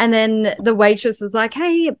 and then the waitress was like,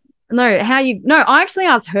 hey, I actually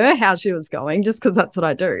asked her how she was going just because that's what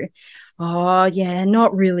I do. Oh, yeah,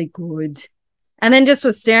 not really good. And then just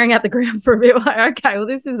was staring at the ground for a bit like, okay, well,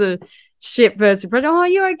 this is a shit person. But, oh,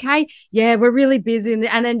 you okay? Yeah, we're really busy.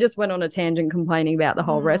 And then just went on a tangent complaining about the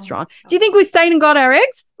whole restaurant. Do you think we stayed and got our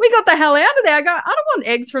eggs? We got the hell out of there. I go, I don't want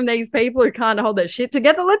eggs from these people who can't hold their shit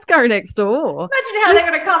together. Let's go next door. Imagine how they're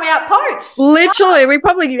going to come out poached. Literally, we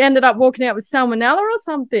probably ended up walking out with salmonella or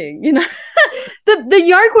something, The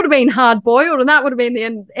yolk would have been hard boiled, and that would have been the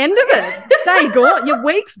end of it. Day gone, your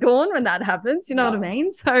week's gone when that happens. You know what I mean?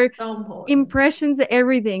 So impressions are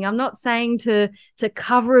everything. I'm not saying to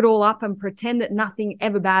cover it all up and pretend that nothing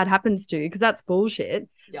ever bad happens to you, because that's bullshit.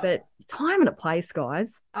 Yep. But time and a place,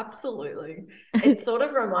 guys. Absolutely. It sort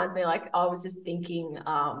of reminds me, like I was just thinking,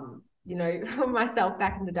 myself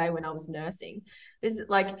back in the day when I was nursing. Is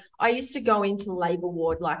like I used to go into labor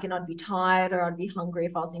ward, like, and I'd be tired or I'd be hungry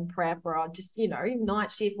if I was in prep, or I'd just,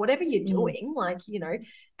 night shift, whatever you're doing,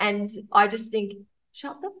 and I just think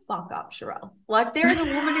shut the fuck up, Sharelle. Like, there is a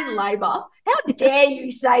woman in labor. How dare you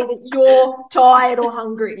say that you're tired or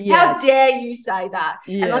hungry? Yes. How dare you say that?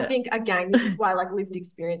 Yeah. And I think, again, this is why like lived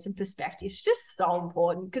experience and perspective is just so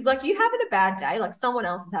important, because like you having a bad day, like someone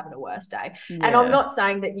else is having a worse day. And I'm not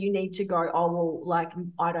saying that you need to go, oh, well, like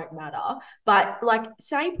I don't matter. But like,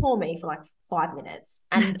 say poor me for like 5 minutes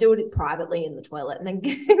and do it privately in the toilet and then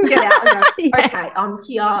get out and go, okay,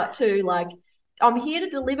 I'm here to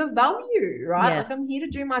deliver value, right? Yes. Like, I'm here to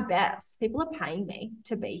do my best. People are paying me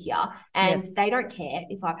to be here, and they don't care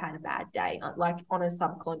if I've had a bad day, like on a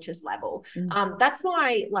subconscious level. That's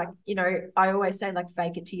why, like, you know, I always say, like,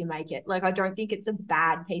 fake it till you make it. Like, I don't think it's a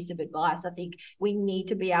bad piece of advice. I think we need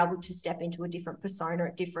to be able to step into a different persona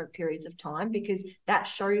at different periods of time, because that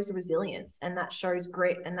shows resilience and that shows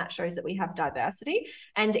grit and that shows that we have diversity.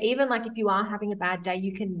 And even like if you are having a bad day,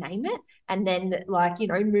 you can name it and then, like, you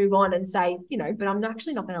know, move on and say, you know, but I'm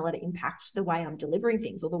actually not going to let it impact the way I'm delivering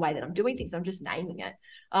things or the way that I'm doing things. I'm just naming it.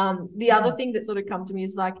 The other thing that sort of come to me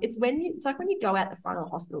is like, it's like when you go out the front of the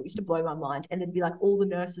hospital, it used to blow my mind, and there'd be like all the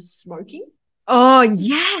nurses smoking. Oh,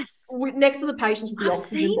 yes. Next to the patients with the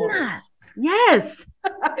oxygen bottles. That. Yes.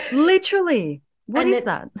 Literally. What is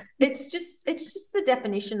that? It's just the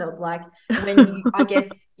definition of like when you, I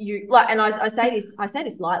guess you like, and I say this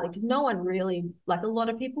lightly because no one really, like, a lot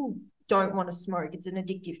of people don't want to smoke. It's an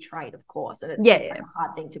addictive trait, of course, and it's a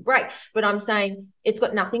hard thing to break. But I'm saying it's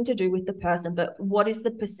got nothing to do with the person, but what is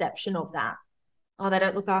the perception of that? Oh, they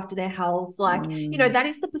don't look after their health. Like, you know, that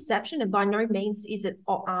is the perception, and by no means is it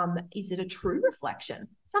a true reflection.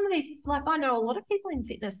 Some of these, like, I know a lot of people in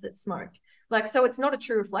fitness that smoke. Like, so it's not a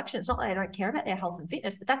true reflection. It's not that they don't care about their health and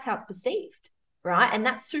fitness, but that's how it's perceived, right? And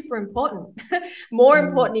that's super important, more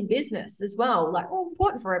important in business as well. Like, well,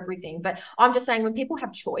 important for everything. But I'm just saying, when people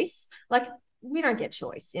have choice, like, we don't get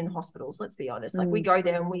choice in hospitals, let's be honest. Like, we go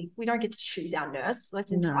there and we don't get to choose our nurse.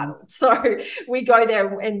 That's entitled. So we go there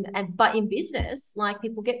but in business, like,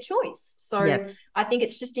 people get choice. So I think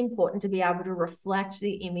it's just important to be able to reflect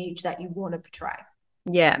the image that you want to portray.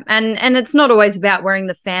 Yeah. And it's not always about wearing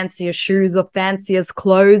the fanciest shoes or fanciest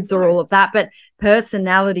clothes or all of that, but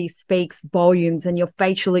personality speaks volumes, and your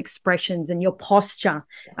facial expressions and your posture.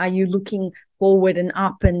 Are you looking forward and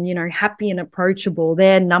up and, you know, happy and approachable?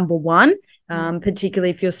 They're number one. Particularly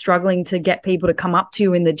if you're struggling to get people to come up to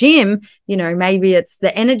you in the gym, you know, maybe it's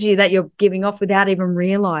the energy that you're giving off without even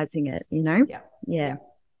realizing it, you know? Yeah.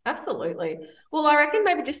 Absolutely. Well, I reckon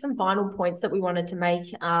maybe just some final points that we wanted to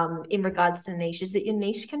make in regards to niche is that your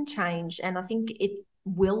niche can change, and I think it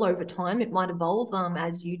will over time. It might evolve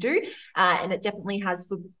as you do, and it definitely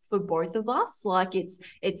has for both of us. Like,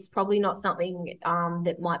 it's probably not something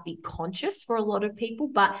that might be conscious for a lot of people,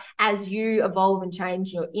 but as you evolve and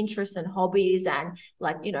change your interests and hobbies, and,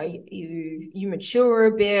 like, you know, you mature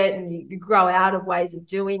a bit and you grow out of ways of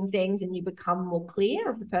doing things, and you become more clear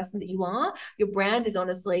of the person that you are, your brand is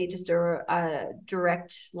honestly just a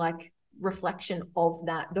direct, like, reflection of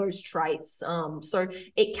those traits. So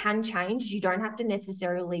it can change. You don't have to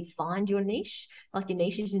necessarily find your niche. Like, your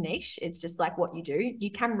niche is your niche. It's just like what you do.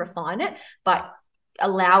 You can refine it, but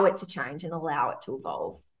allow it to change and allow it to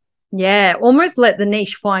evolve. Yeah, almost let the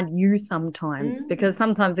niche find you sometimes, because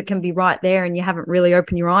sometimes it can be right there and you haven't really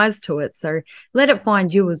opened your eyes to it. So let it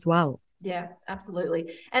find you as well. Yeah,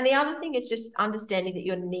 absolutely. And the other thing is just understanding that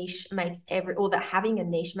your niche makes that having a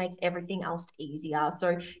niche makes everything else easier. So,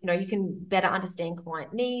 you know, you can better understand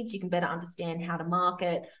client needs. You can better understand how to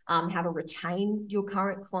market, how to retain your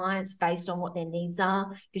current clients based on what their needs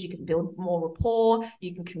are, because you can build more rapport,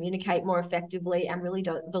 you can communicate more effectively, and really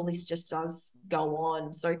the list just does go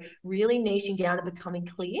on. So really niching down and becoming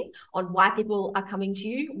clear on why people are coming to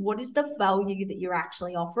you. What is the value that you're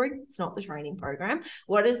actually offering? It's not the training program.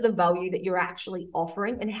 What is the value that you're actually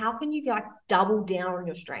offering, and how can you, like, double down on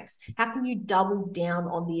your strengths? How can you double down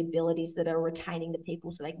on the abilities that are retaining the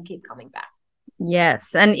people so they can keep coming back?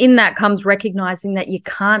 Yes. And in that comes recognizing that you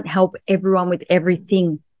can't help everyone with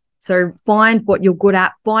everything. So find what you're good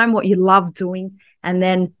at, find what you love doing, and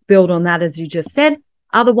then build on that, as you just said.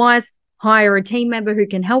 Otherwise, hire a team member who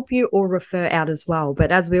can help you, or refer out as well.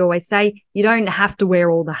 But as we always say, you don't have to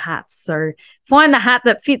wear all the hats. So find the hat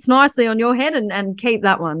that fits nicely on your head and keep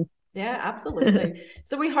that one. Yeah, absolutely.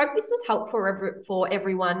 So we hope this was helpful for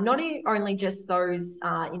everyone, not only just those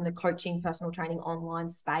in the coaching, personal training, online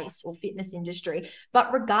space or fitness industry,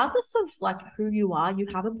 but regardless of, like, who you are, you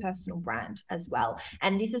have a personal brand as well.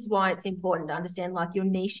 And this is why it's important to understand, like, your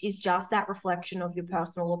niche is just that reflection of your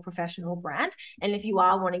personal or professional brand. And if you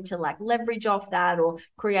are wanting to, like, leverage off that or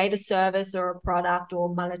create a service or a product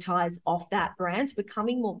or monetize off that brand,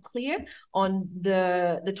 becoming more clear on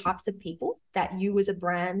the types of people that you as a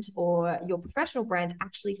brand or your professional brand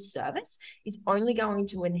actually service is only going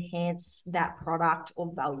to enhance that product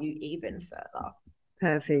or value even further.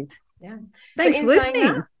 Perfect. Yeah. Thanks for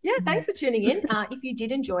listening. Thanks for tuning in. If you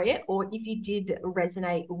did enjoy it or if you did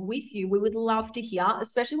resonate with you, we would love to hear,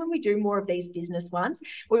 especially when we do more of these business ones.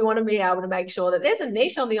 We want to be able to make sure that there's a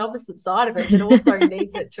niche on the opposite side of it that also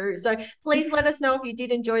needs it too. So please let us know if you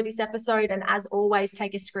did enjoy this episode. And as always,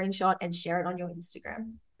 take a screenshot and share it on your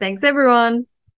Instagram. Thanks, everyone.